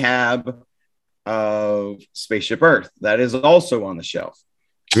rehab of Spaceship Earth. That is also on the shelf.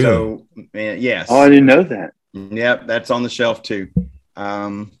 Really? So, yes. Oh, I didn't know that. Yep, that's on the shelf too.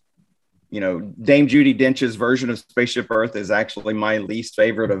 Dame Judi Dench's version of Spaceship Earth is actually my least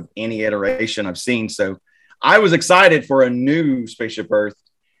favorite of any iteration I've seen. So I was excited for a new Spaceship Earth.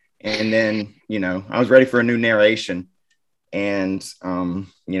 And then, I was ready for a new narration. And,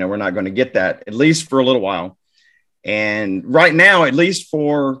 we're not going to get that, at least for a little while. And right now, at least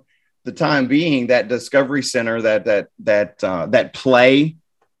for the time being, that Discovery Center, that play,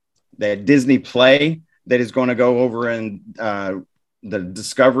 that Disney play that is going to go over in the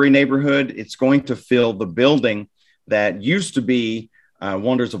Discovery neighborhood, it's going to fill the building that used to be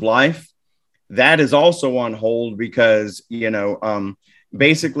Wonders of Life. That is also on hold because,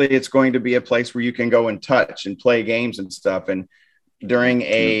 basically it's going to be a place where you can go and touch and play games and stuff. And during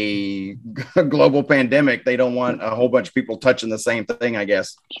a global pandemic, they don't want a whole bunch of people touching the same thing, I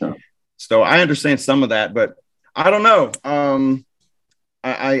guess. Sure. So I understand some of that, but I don't know.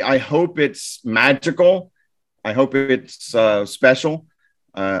 I hope it's magical. I hope it's special.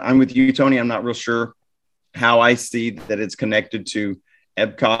 I'm with you, Tony. I'm not real sure how I see that it's connected to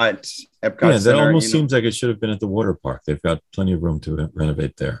Epcot Center. That almost seems like it should have been at the water park. They've got plenty of room to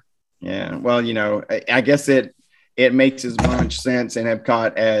renovate there. Yeah. Well, I guess it makes as much sense in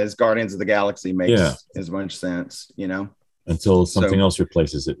Epcot as Guardians of the Galaxy makes as much sense, Until something else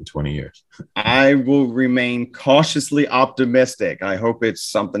replaces it in 20 years. I will remain cautiously optimistic. I hope it's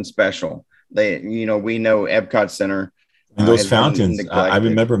something special. We know Epcot Center. And those fountains, I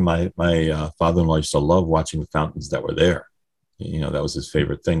remember my father-in-law used to love watching the fountains that were there. That was his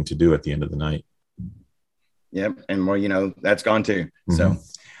favorite thing to do at the end of the night. Yep. And that's gone too. Mm-hmm. So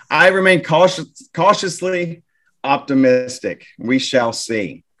I remain cautiously optimistic. We shall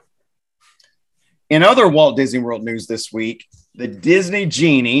see. In other Walt Disney World news this week, the Disney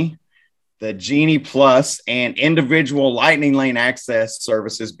Genie, the Genie Plus, and individual Lightning Lane access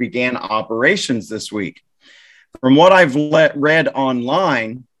services began operations this week. From what I've read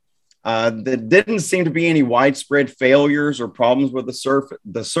online, there didn't seem to be any widespread failures or problems with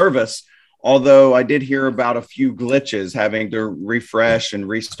the service, Although I did hear about a few glitches having to refresh and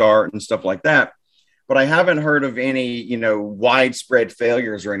restart and stuff like that. But I haven't heard of any, widespread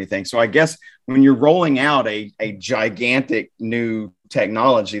failures or anything. So I guess when you're rolling out a gigantic new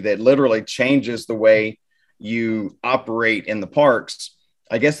technology that literally changes the way you operate in the parks,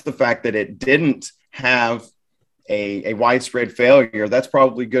 I guess the fact that it didn't have a widespread failure, that's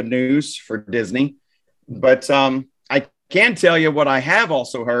probably good news for Disney. But I can tell you what I have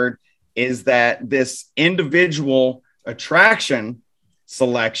also heard is that this individual attraction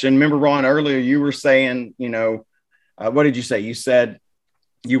selection, remember, Ron, earlier you were saying, what did you say? You said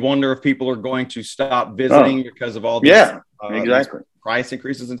you wonder if people are going to stop visiting because of all these, exactly. these price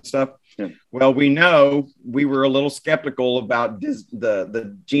increases and stuff. Yeah. Well, we know we were a little skeptical about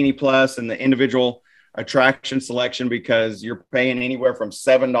the Genie Plus and the individual attraction selection because you're paying anywhere from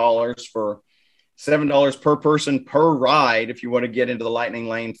 $7 per person per ride if you want to get into the Lightning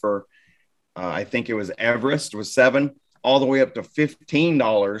Lane for I think it was Everest was $7, all the way up to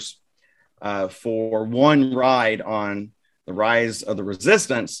 $15 for one ride on the Rise of the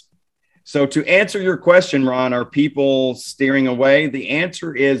Resistance. So to answer your question, Ron, are people steering away? The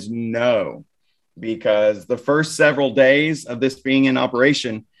answer is no, because the first several days of this being in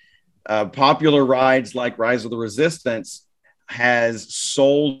operation, popular rides like Rise of the Resistance has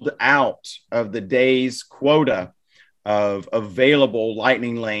sold out of the day's quota of available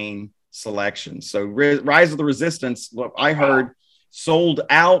Lightning Lane selections. So Rise of the Resistance, what I heard, sold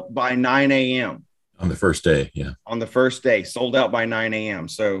out by 9 a.m. On the first day, yeah. On the first day, sold out by 9 a.m.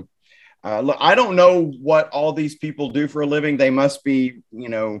 So look, I don't know what all these people do for a living. They must be,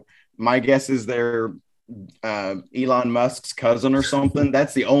 my guess is they're Elon Musk's cousin or something.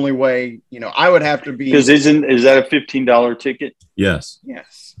 That's the only way, I would have to be. Because is that a $15 ticket? Yes.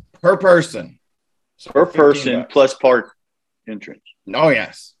 Yes. Per person. So per person plus park entrance. Oh,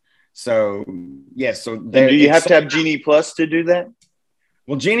 yes. So, yes. So do you have to have Genie Plus to do that?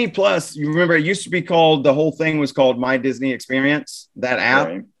 Well, Genie Plus, you remember it used to be called, the whole thing was called My Disney Experience, that app.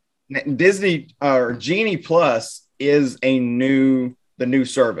 Right. Disney or Genie Plus is the new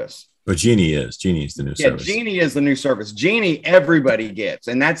service. But Genie is the new service. Yeah, Genie is the new service. Genie, everybody gets.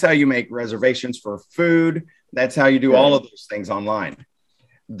 And that's how you make reservations for food. That's how you do all of those things online.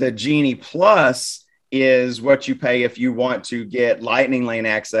 The Genie Plus is what you pay if you want to get Lightning Lane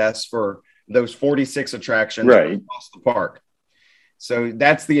access for those 46 attractions across the park. So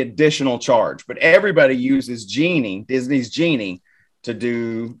that's the additional charge. But everybody uses Genie, Disney's Genie, to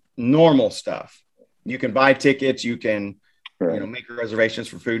do normal stuff. You can buy tickets. You can make reservations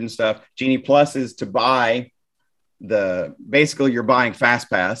for food and stuff. Genie Plus is to buy basically you're buying Fast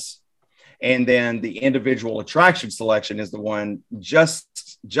Pass. And then the individual attraction selection is the one just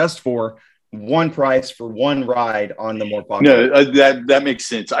for one price for one ride on the more popular. No, that makes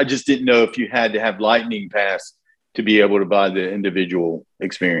sense. I just didn't know if you had to have Lightning Pass to be able to buy the individual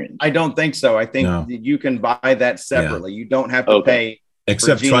experience. I don't think so. I think that you can buy that separately. Yeah. You don't have to pay.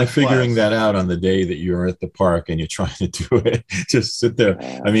 Except try figuring that out on the day that you're at the park and you're trying to do it. Just sit there.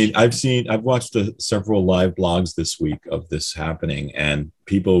 I mean, I've watched several live blogs this week of this happening, and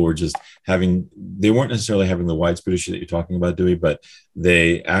people were just they weren't necessarily having the widespread issue that you're talking about, Dewey, but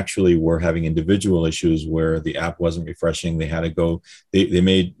they actually were having individual issues where the app wasn't refreshing. They had to go, they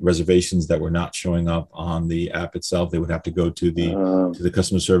made reservations that were not showing up on the app itself. They would have to go to the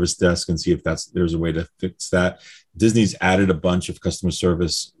customer service desk and see if there's a way to fix that. Disney's added a bunch of customer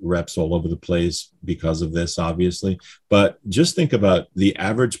service reps all over the place because of this, obviously. But just think about the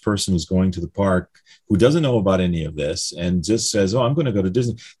average person who's going to the park who doesn't know about any of this and just says, oh, I'm going to go to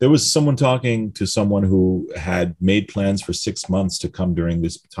Disney. There was someone talking to someone who had made plans for 6 months to come during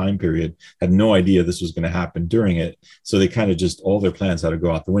this time period, had no idea this was going to happen during it. So they kind of just, all their plans had to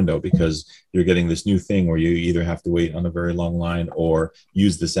go out the window because you're getting this new thing where you either have to wait on a very long line or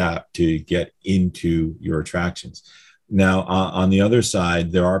use this app to get into your attractions. Now, on the other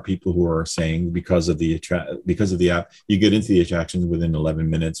side, there are people who are saying because of the app, you get into the attractions within 11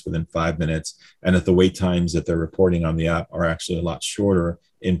 minutes, within 5 minutes, and that the wait times that they're reporting on the app are actually a lot shorter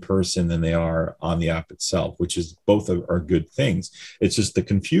in person than they are on the app itself, which is both are good things. It's just the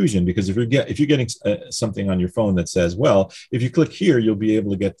confusion, because if you're getting something on your phone that says, well, if you click here, you'll be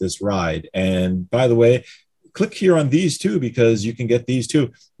able to get this ride. And by the way, click here on these two because you can get these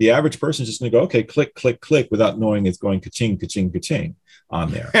too. The average person is just going to go, okay, click, click, click, without knowing it's going ka-ching, ka-ching, ka-ching on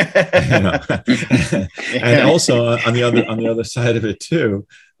there. And also on the other side of it too,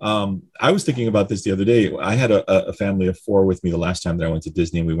 I was thinking about this the other day. I had a family of 4 with me the last time that I went to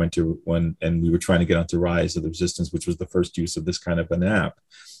Disney, and we went to one, and we were trying to get onto Rise of the Resistance, which was the first use of this kind of an app.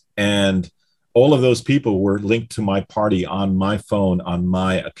 And all of those people were linked to my party on my phone, on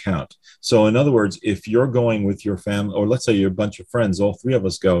my account. So in other words, if you're going with your family, or let's say you're a bunch of friends, all three of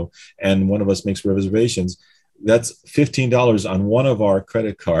us go, and one of us makes reservations, that's $15 on one of our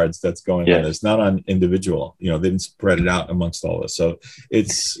credit cards that's going on. It's not on individual. They didn't spread it out amongst all of us. So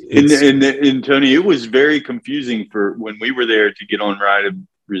it's and Tony, it was very confusing for when we were there to get on Ride of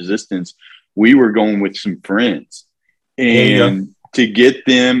Resistance. We were going with some friends, and to get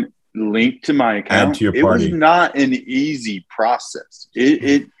them linked to my account, to your party. It was not an easy process.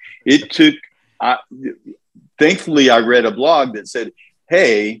 It took. Thankfully, I read a blog that said,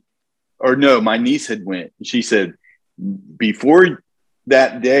 "Hey." Or no, my niece had went. She said, before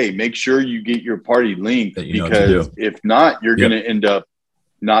that day, make sure you get your party linked, because if not, you're going to end up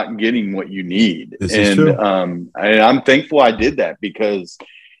not getting what you need. This is true. I'm thankful I did that, because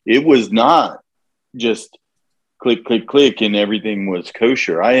it was not just click, click, click, and everything was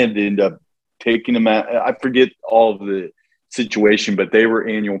kosher. I had to end up taking them out. I forget all of the situation, but they were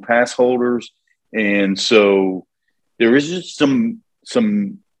annual pass holders. And so there was just some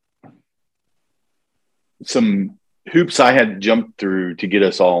hoops I had to jump through to get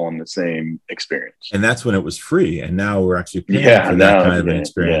us all on the same experience. And that's when it was free. And now we're actually paying for that kind of an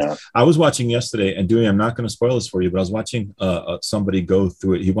experience. Yeah. I was watching yesterday, and I'm not going to spoil this for you, but I was watching somebody go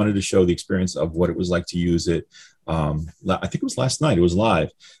through it. He wanted to show the experience of what it was like to use it. I think it was last night. It was live.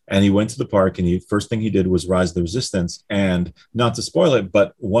 And he went to the park, and first thing he did was Rise of the Resistance. And not to spoil it,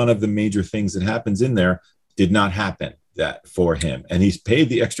 but one of the major things that happens in there did not happen for him. And he's paid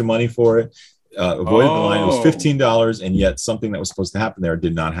the extra money for it. Avoided the line. It was $15, and yet something that was supposed to happen there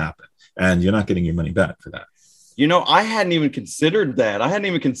did not happen, and you're not getting your money back for that. I hadn't even considered that. I hadn't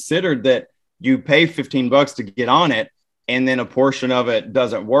even considered that you pay $15 to get on it, and then a portion of it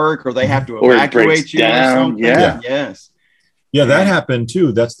doesn't work, or they have to evacuate you or something. Yeah, that happened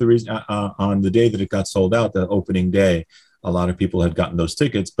too. That's the reason. On the day that it got sold out, the opening day, a lot of people had gotten those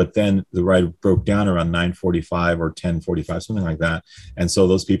tickets, but then the ride broke down around 9:45 or 10:45, something like that. And so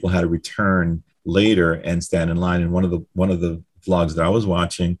those people had to return later and stand in line. And one of the vlogs that I was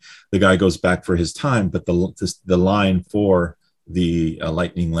watching, the guy goes back for his time, but the line for the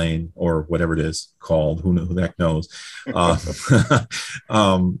lightning lane, or whatever it is called, who the heck knows,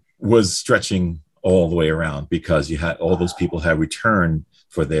 was stretching all the way around, because you had all those people had returned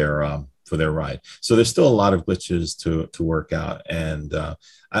for their ride. So there's still a lot of glitches to work out. And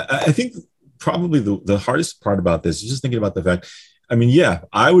I think probably the hardest part about this is just thinking about the fact,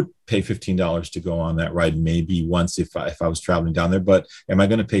 I would pay $15 to go on that ride maybe once if I was traveling down there, but am I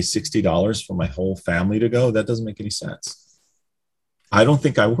going to pay $60 for my whole family to go? That doesn't make any sense. I don't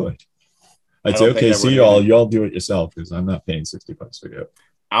think I would. I'd say, okay, see y'all do it yourself, because I'm not paying $60 to go.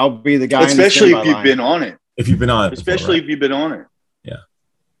 I'll be the guy. Especially if you've been on it. If you've been on it. Especially if you've been on it.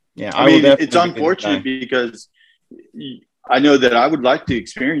 Yeah, it's unfortunate, because I know that I would like to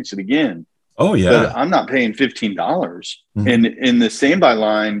experience it again. Oh yeah, but I'm not paying $15. Mm-hmm. And in the standby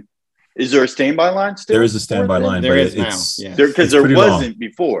line, is there a standby line still? There is a standby line, there but is it's now. Because there wasn't long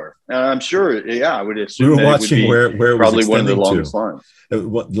before. I'm sure. Yeah, I would assume we were watching where it was probably one of the longest lines.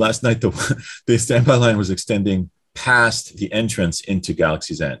 Last night, the standby line was extending past the entrance into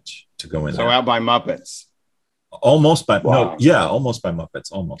Galaxy's Edge to go in. So out by Muppets. Almost by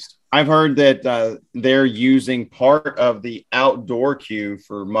Muppets. Almost. I've heard that they're using part of the outdoor queue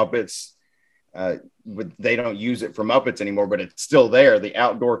for Muppets. They don't use it for Muppets anymore, but it's still there. The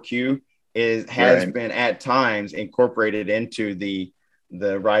outdoor queue has been at times incorporated into the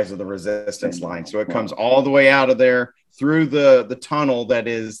Rise of the Resistance line. So it comes all the way out of there through the tunnel that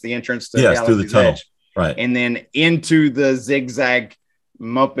is the entrance to Galaxy's through the tunnel, Edge, right, and then into the zigzag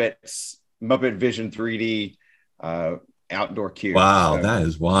Muppet Vision 3D outdoor queue. Wow, so that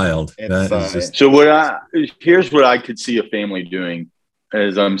is wild. So here's what I could see a family doing,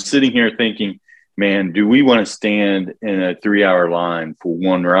 as I'm sitting here thinking, man, do we want to stand in a 3-hour line for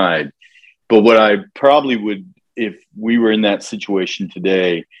one ride? But what I probably would, if we were in that situation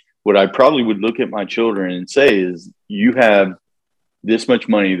today, what I probably would look at my children and say is, you have this much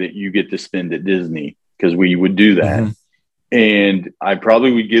money that you get to spend at Disney, because we would do that. Mm-hmm. And I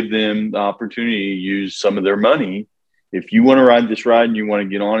probably would give them the opportunity to use some of their money. If you want to ride this ride and you want to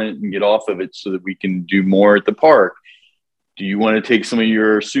get on it and get off of it so that we can do more at the park, do you want to take some of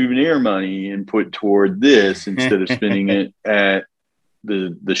your souvenir money and put toward this instead of spending it at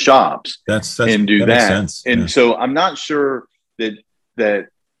the shops? And do that. Sense. And so I'm not sure that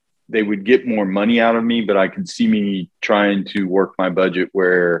they would get more money out of me, but I could see me trying to work my budget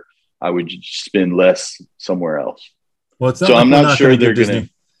where I would spend less somewhere else. Well, so I'm not sure they're going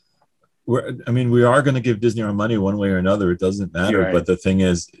to. We are going to give Disney our money one way or another. It doesn't matter. Right. But the thing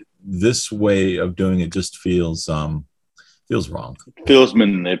is, this way of doing it just feels wrong. Feels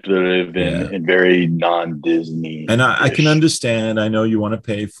manipulative and very non-Disney. And I can understand. I know you want to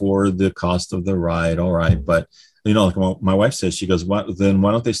pay for the cost of the ride. All right. But, like my wife says, she goes, why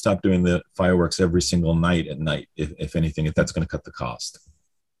don't they stop doing the fireworks every single night at night, if anything, if that's going to cut the cost?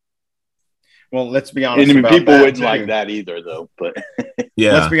 Well, let's be honest. And people wouldn't like that either, though. But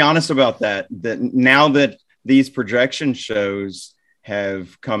yeah, let's be honest about that. That now that these projection shows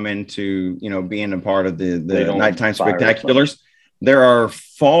have come into, being a part of the nighttime spectaculars, there are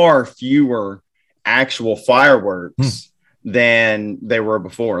far fewer actual fireworks than there were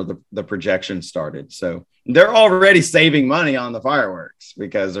before the projection started. So they're already saving money on the fireworks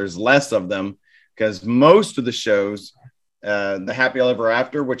because there's less of them, because most of the shows, the Happy Ever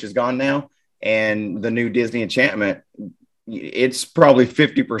After, which is gone now, and the new Disney Enchantment, it's probably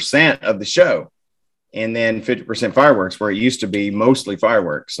 50% of the show. And then 50% fireworks, where it used to be mostly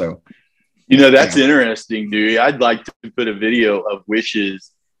fireworks. So, that's interesting, dude. I'd like to put a video of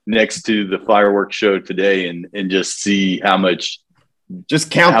Wishes next to the fireworks show today and just see how much. Just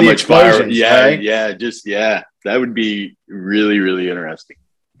count the explosions. Right? That would be really, really interesting.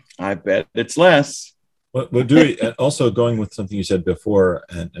 I bet it's less. Well, Dewey, also going with something you said before,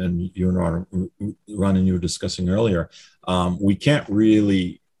 and you and Ron and you were discussing earlier, we can't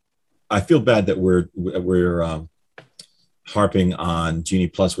really. I feel bad that we're harping on Genie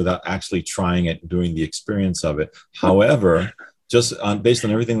Plus without actually trying it and doing the experience of it. However, just based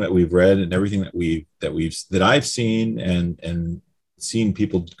on everything that we've read and everything that I've seen and seen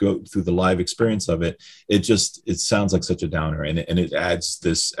people go through the live experience of it, it sounds like such a downer, and it adds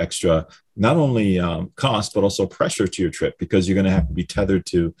this extra not only cost but also pressure to your trip, because you're going to have to be tethered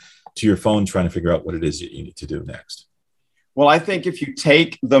to your phone trying to figure out what it is that you need to do next. Well, I think if you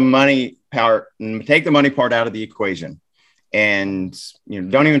take the money part out of the equation, and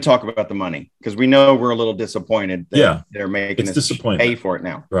don't even talk about the money, because we know we're a little disappointed that they're making us pay for it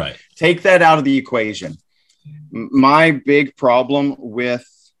now. Right. Take that out of the equation. My big problem with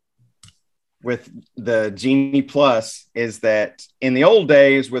the Genie Plus is that in the old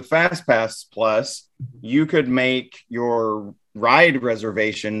days with FastPass Plus, you could make your ride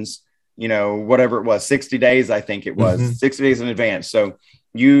reservations, whatever it was, 60 days, I think it was, 60 days in advance. So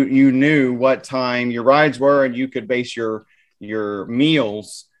you knew what time your rides were, and you could base your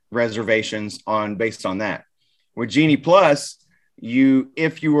meals reservations based on that. With Genie Plus,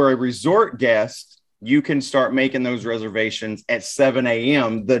 if you were a resort guest, you can start making those reservations at 7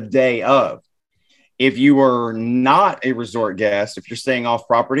 a.m. the day of. If you are not a resort guest, if you're staying off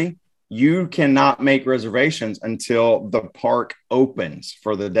property, you cannot make reservations until the park opens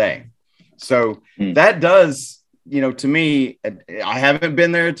for the day. So that does, to me, I haven't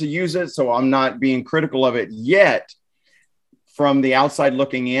been there to use it, so I'm not being critical of it yet. From the outside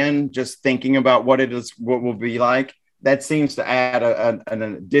looking in, just thinking about what will be like, that seems to add an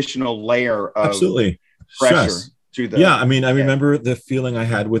additional layer of pressure to the. Yeah, I mean, I remember the feeling I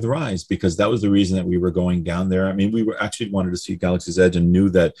had with Rise, because that was the reason that we were going down there. I mean, we were actually wanted to see Galaxy's Edge and knew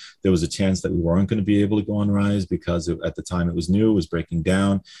that there was a chance that we weren't going to be able to go on Rise because at the time it was new, it was breaking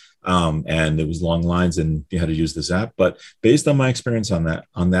down, and it was long lines, and you had to use this app. But based on my experience on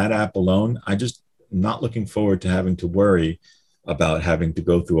that app alone, I just not looking forward to having to worry about having to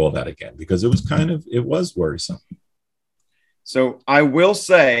go through all that again, because it was worrisome. So I will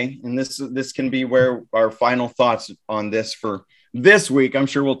say, and this can be where our final thoughts on this for this week. I'm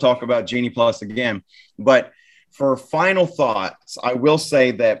sure we'll talk about Genie Plus again, but for final thoughts, I will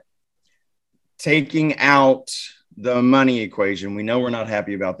say that taking out the money equation, we know we're not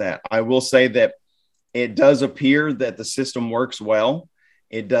happy about that. I will say that it does appear that the system works well.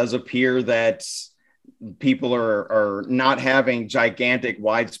 It does appear that people are not having gigantic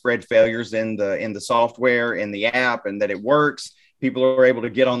widespread failures in the software, in the app, and that it works. People are able to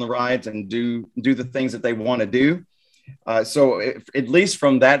get on the rides and do the things that they want to do. So at least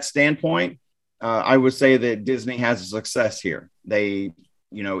from that standpoint, I would say that Disney has a success here. They,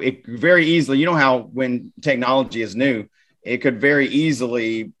 it very easily, how when technology is new, it could very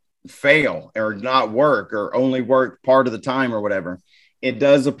easily fail or not work or only work part of the time or whatever. It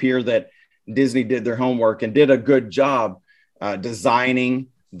does appear that Disney did their homework and did a good job designing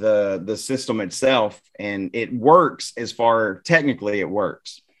the system itself, and it works. As far technically it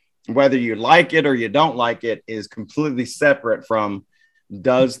works. Whether you like it or you don't like it is completely separate from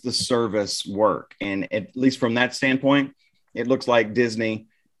does the service work. And at least from that standpoint, it looks like Disney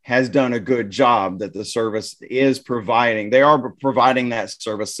has done a good job, that the service is providing. They are providing that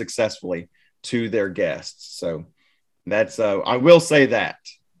service successfully to their guests. So that's I will say that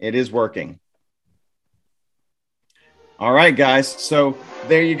it is working. All right, guys. So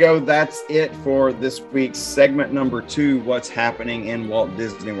there you go. That's it for this week's segment number 2, What's Happening in Walt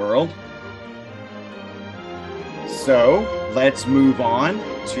Disney World. So let's move on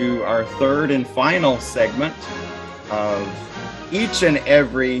to our third and final segment of each and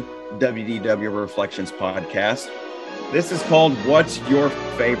every WDW Reflections podcast. This is called What's Your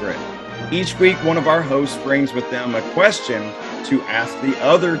Favorite? Each week, one of our hosts brings with them a question to ask the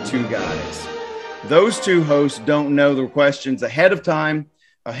other 2 guys. Those 2 hosts don't know the questions ahead of time,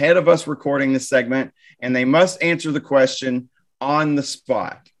 ahead of us recording this segment, and they must answer the question on the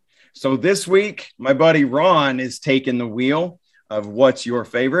spot. So this week, my buddy Ron is taking the wheel of What's Your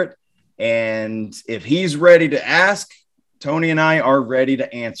Favorite? And if he's ready to ask, Tony and I are ready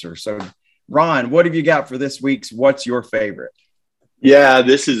to answer. So Ron, what have you got for this week's What's Your Favorite? Yeah,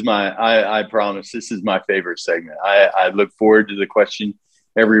 this is I promise, this is my favorite segment. I look forward to the question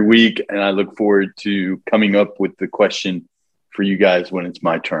every week, and I look forward to coming up with the question for you guys when it's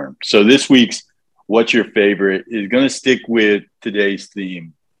my turn. So this week's What's Your Favorite is going to stick with today's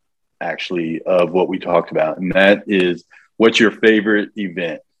theme, actually, of what we talked about. And that is, what's your favorite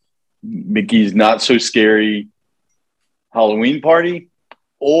event? Mickey's Not So Scary Halloween Party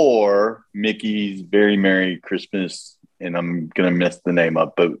or Mickey's Very Merry Christmas, and I'm going to mess the name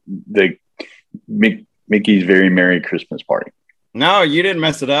up, but Mickey's Very Merry Christmas Party. No, you didn't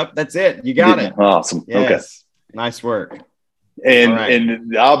mess it up. That's it. You got it. Awesome. Yes. Okay. Nice work. And right.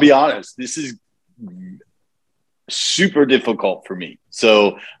 And I'll be honest, this is super difficult for me.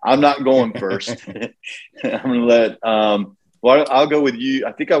 So I'm not going first. I'm going to let I'll go with you.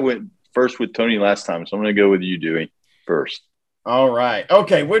 I think I went first with Tony last time, so I'm going to go with you, Dewey, first. All right.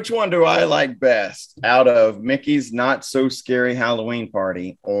 Okay, which one do I like best out of Mickey's Not So Scary Halloween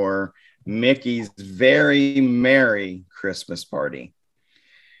Party or Mickey's Very Merry Christmas Party?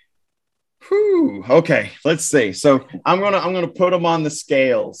 Whew. Okay, let's see. So I'm gonna put them on the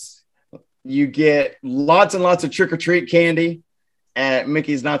scales. You get lots and lots of trick-or-treat candy at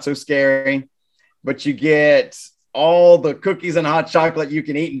Mickey's Not So Scary, but you get all the cookies and hot chocolate you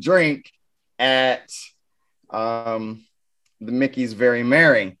can eat and drink at the Mickey's Very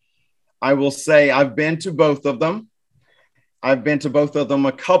Merry. I will say I've been to both of them. I've been to both of them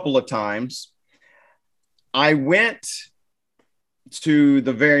a couple of times. I went to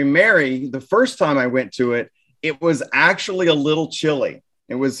the Very Merry the first time I went to it. It was actually a little chilly.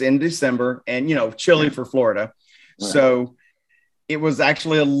 It was in December, and chilly for Florida. Right. So it was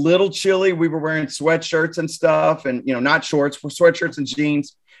actually a little chilly. We were wearing sweatshirts and stuff, and not shorts, sweatshirts and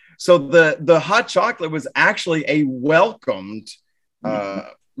jeans. So the hot chocolate was actually a welcomed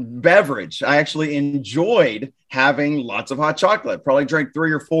beverage. I actually enjoyed having lots of hot chocolate. Probably drank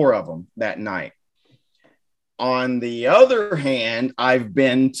 3 or 4 of them that night. On the other hand, I've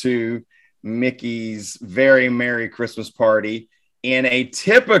been to Mickey's Very Merry Christmas Party in a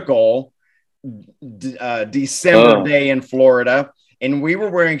typical December day in Florida. And we were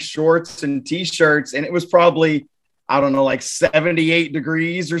wearing shorts and t-shirts, and it was probably, I don't know, like 78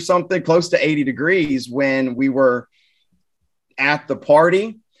 degrees or something, close to 80 degrees when we were at the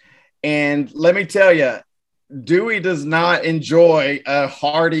party. And let me tell you, Dewey does not enjoy a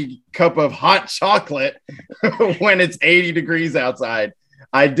hearty cup of hot chocolate when it's 80 degrees outside.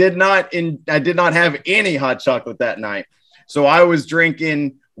 I did not have any hot chocolate that night. So I was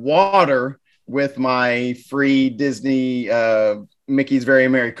drinking water with my free Disney Mickey's Very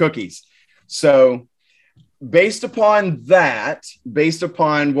Merry cookies. So based upon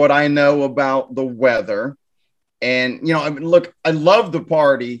what I know about the weather, and, look, I love the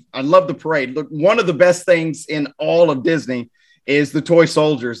party. I love the parade. Look, one of the best things in all of Disney is the toy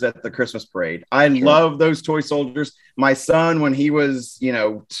soldiers at the Christmas parade. I love those toy soldiers. My son, when he was,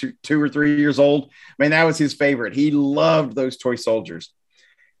 2 or 3 years old, that was his favorite. He loved those toy soldiers.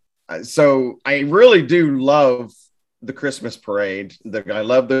 So I really do love the Christmas parade. I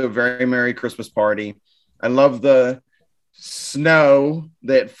love the Very Merry Christmas Party. I love the snow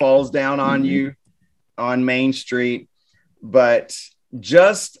that falls down on you on Main Street. But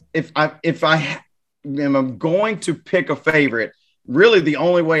just if I am going to pick a favorite, really the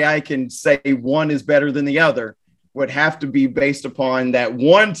only way I can say one is better than the other would have to be based upon that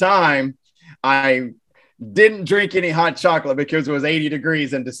one time I didn't drink any hot chocolate because it was 80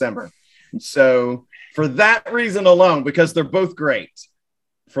 degrees in December. So for that reason alone, because they're both great,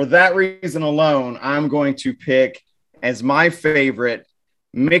 for that reason alone, I'm going to pick as my favorite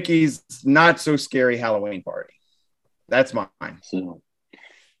Mickey's Not So Scary Halloween Party. That's mine. So,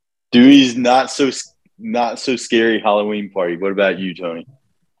 Dewey's Not So Scary Halloween Party. What about you, Tony?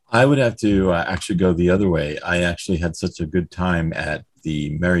 I would have to actually go the other way. I actually had such a good time at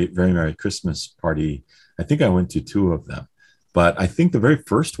the Very Merry Christmas Party I think I went to two of them. But I think the very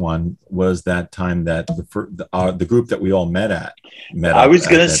first one was that time that the group that we all met I was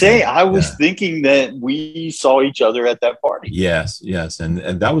going to say, day. I was thinking that we saw each other at that party. Yes. And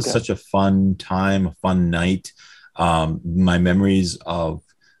that was such a fun time, a fun night. My memories of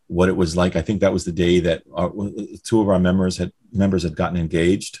what it was like, I think that was the day that two of our members had gotten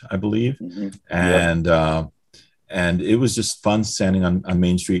engaged, I believe. Mm-hmm. And it was just fun standing on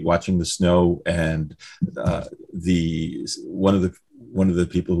Main Street watching the snow, and one of the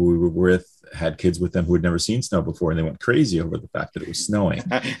people who we were with had kids with them who had never seen snow before, and they went crazy over the fact that it was snowing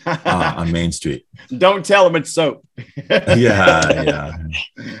on Main Street. Don't tell them it's soap. yeah.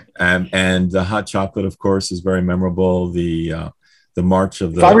 And the hot chocolate, of course, is very memorable. The march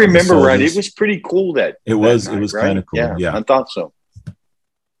of the. If I remember right, it was pretty cool it was kind of cool. Yeah, I thought so.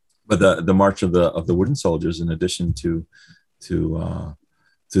 But the march of the wooden soldiers, in addition to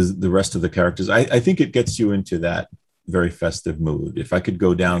the rest of the characters, I think it gets you into that very festive mood. If I could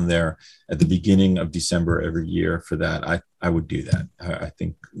go down there at the beginning of December every year for that, I would do that. I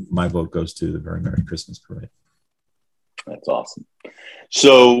think my vote goes to the Very Merry Christmas Parade. That's awesome.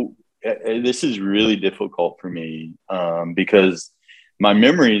 So this is really difficult for me because my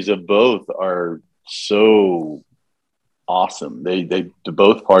memories of both are so awesome.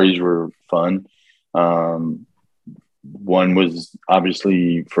 Both parties were fun. One was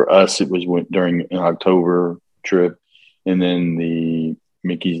obviously for us, it was during an October trip, and then the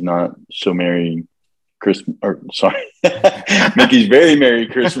Mickey's Not So Merry Christmas, Mickey's Very Merry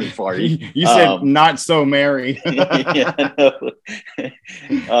Christmas Party. You said not so merry. The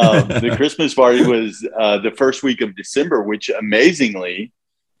Christmas party was the first week of December, which amazingly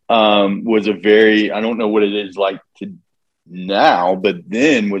was a very, I don't know what it is like now, but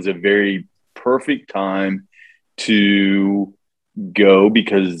then was a very perfect time to go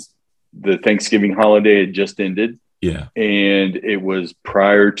because the Thanksgiving holiday had just ended. Yeah. And it was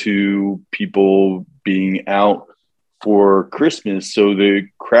prior to people being out for Christmas. So the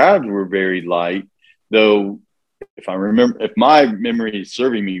crowds were very light, though if my memory is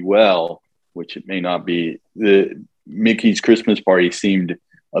serving me well, which it may not be, the Mickey's Christmas party seemed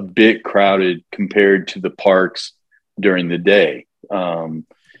a bit crowded compared to the parks during the day.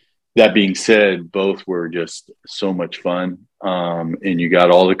 That being said, both were just so much fun. And you got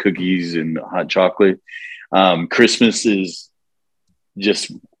all the cookies and hot chocolate. Christmas is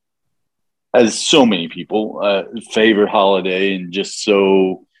just, as so many people, favorite holiday, and just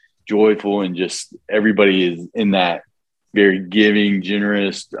so joyful, and just everybody is in that very giving,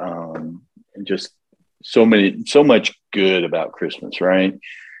 generous, and just so much good about Christmas, right?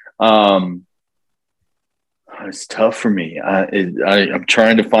 It's tough for me. I'm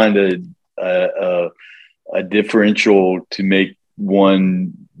trying to find a differential to make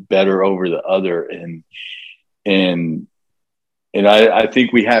one better over the other, and I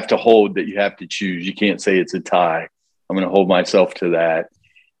think we have to hold that. You have to choose. You can't say it's a tie. I'm going to hold myself to that,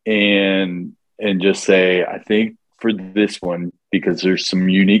 and just say I think for this one, because there's some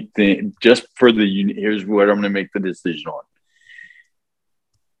unique thing. Just for here's what I'm going to make the decision on.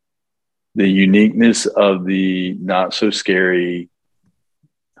 The uniqueness of the Not So Scary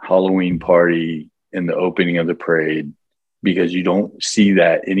Halloween party and the opening of the parade, because you don't see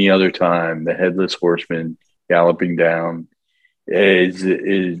that any other time. The Headless Horseman galloping down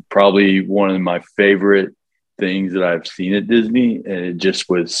is probably one of my favorite things that I've seen at Disney, and it just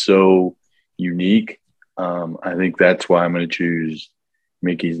was so unique. I think that's why I'm going to choose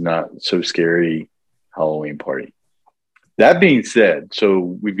Mickey's Not So Scary Halloween party. That being said, so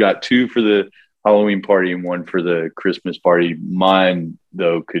we've got two for the Halloween party and one for the Christmas party. Mine,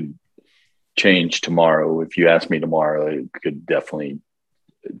 though, could change tomorrow. If you ask me tomorrow, it could definitely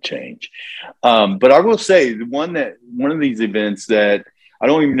change. But I will say one of these events that I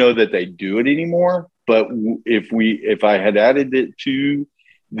don't even know that they do it anymore, but if I had added it to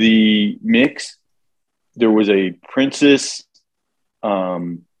the mix, there was a Princess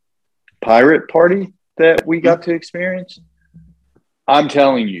pirate party that we got to experience. I'm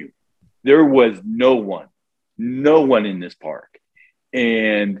telling you, there was no one in this park.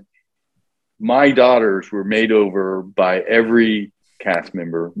 And my daughters were made over by every cast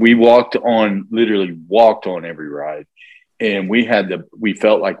member. We literally walked on every ride, and we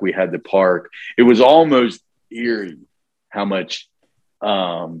felt like we had the park. It was almost eerie how much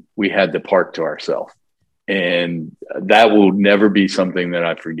we had the park to ourselves. And that will never be something that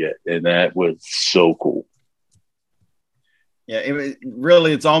I forget. And that was so cool. Yeah,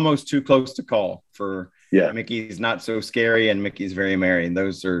 it's almost too close to call for Mickey's Not So Scary and Mickey's Very Merry.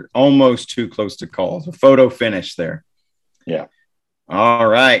 Those are almost too close to call. The photo finish there. Yeah. All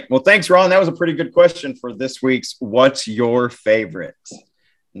right. Well, thanks, Ron. That was a pretty good question for this week's What's Your Favorite?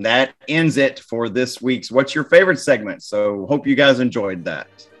 And that ends it for this week's What's Your Favorite segment. So hope you guys enjoyed that.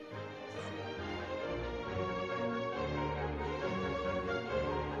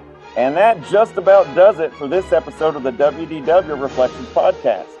 And that just about does it for this episode of the WDW Reflections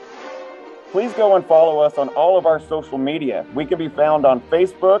podcast. Please go and follow us on all of our social media. We can be found on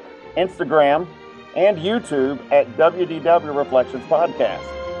Facebook, Instagram, and YouTube at WDW Reflections Podcast,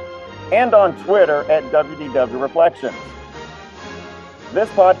 and on Twitter at WDW Reflections. This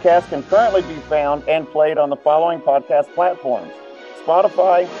podcast can currently be found and played on the following podcast platforms: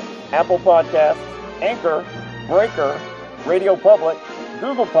 Spotify, Apple Podcasts, Anchor, Breaker, Radio Public,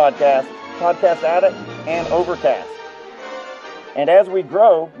 Google Podcasts, Podcast Addict, and Overcast. And as we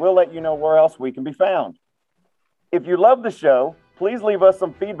grow, we'll let you know where else we can be found. If you love the show, please leave us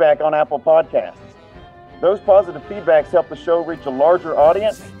some feedback on Apple Podcasts. Those positive feedbacks help the show reach a larger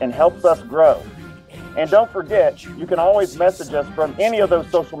audience and helps us grow. And don't forget, you can always message us from any of those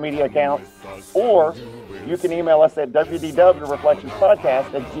social media accounts, or you can email us at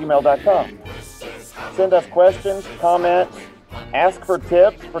wdwreflectionspodcast@gmail.com. Send us questions, comments, ask for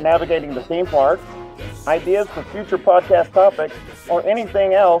tips for navigating the theme park, ideas for future podcast topics, or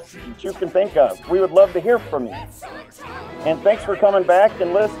anything else that you can think of. We would love to hear from you. And thanks for coming back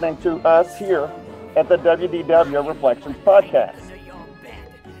and listening to us here at the WDW Reflections Podcast.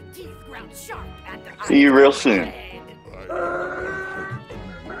 See you real soon.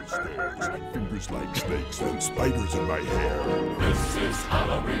 Fingers like snakes and spiders in my hair. This is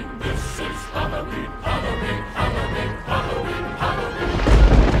Halloween.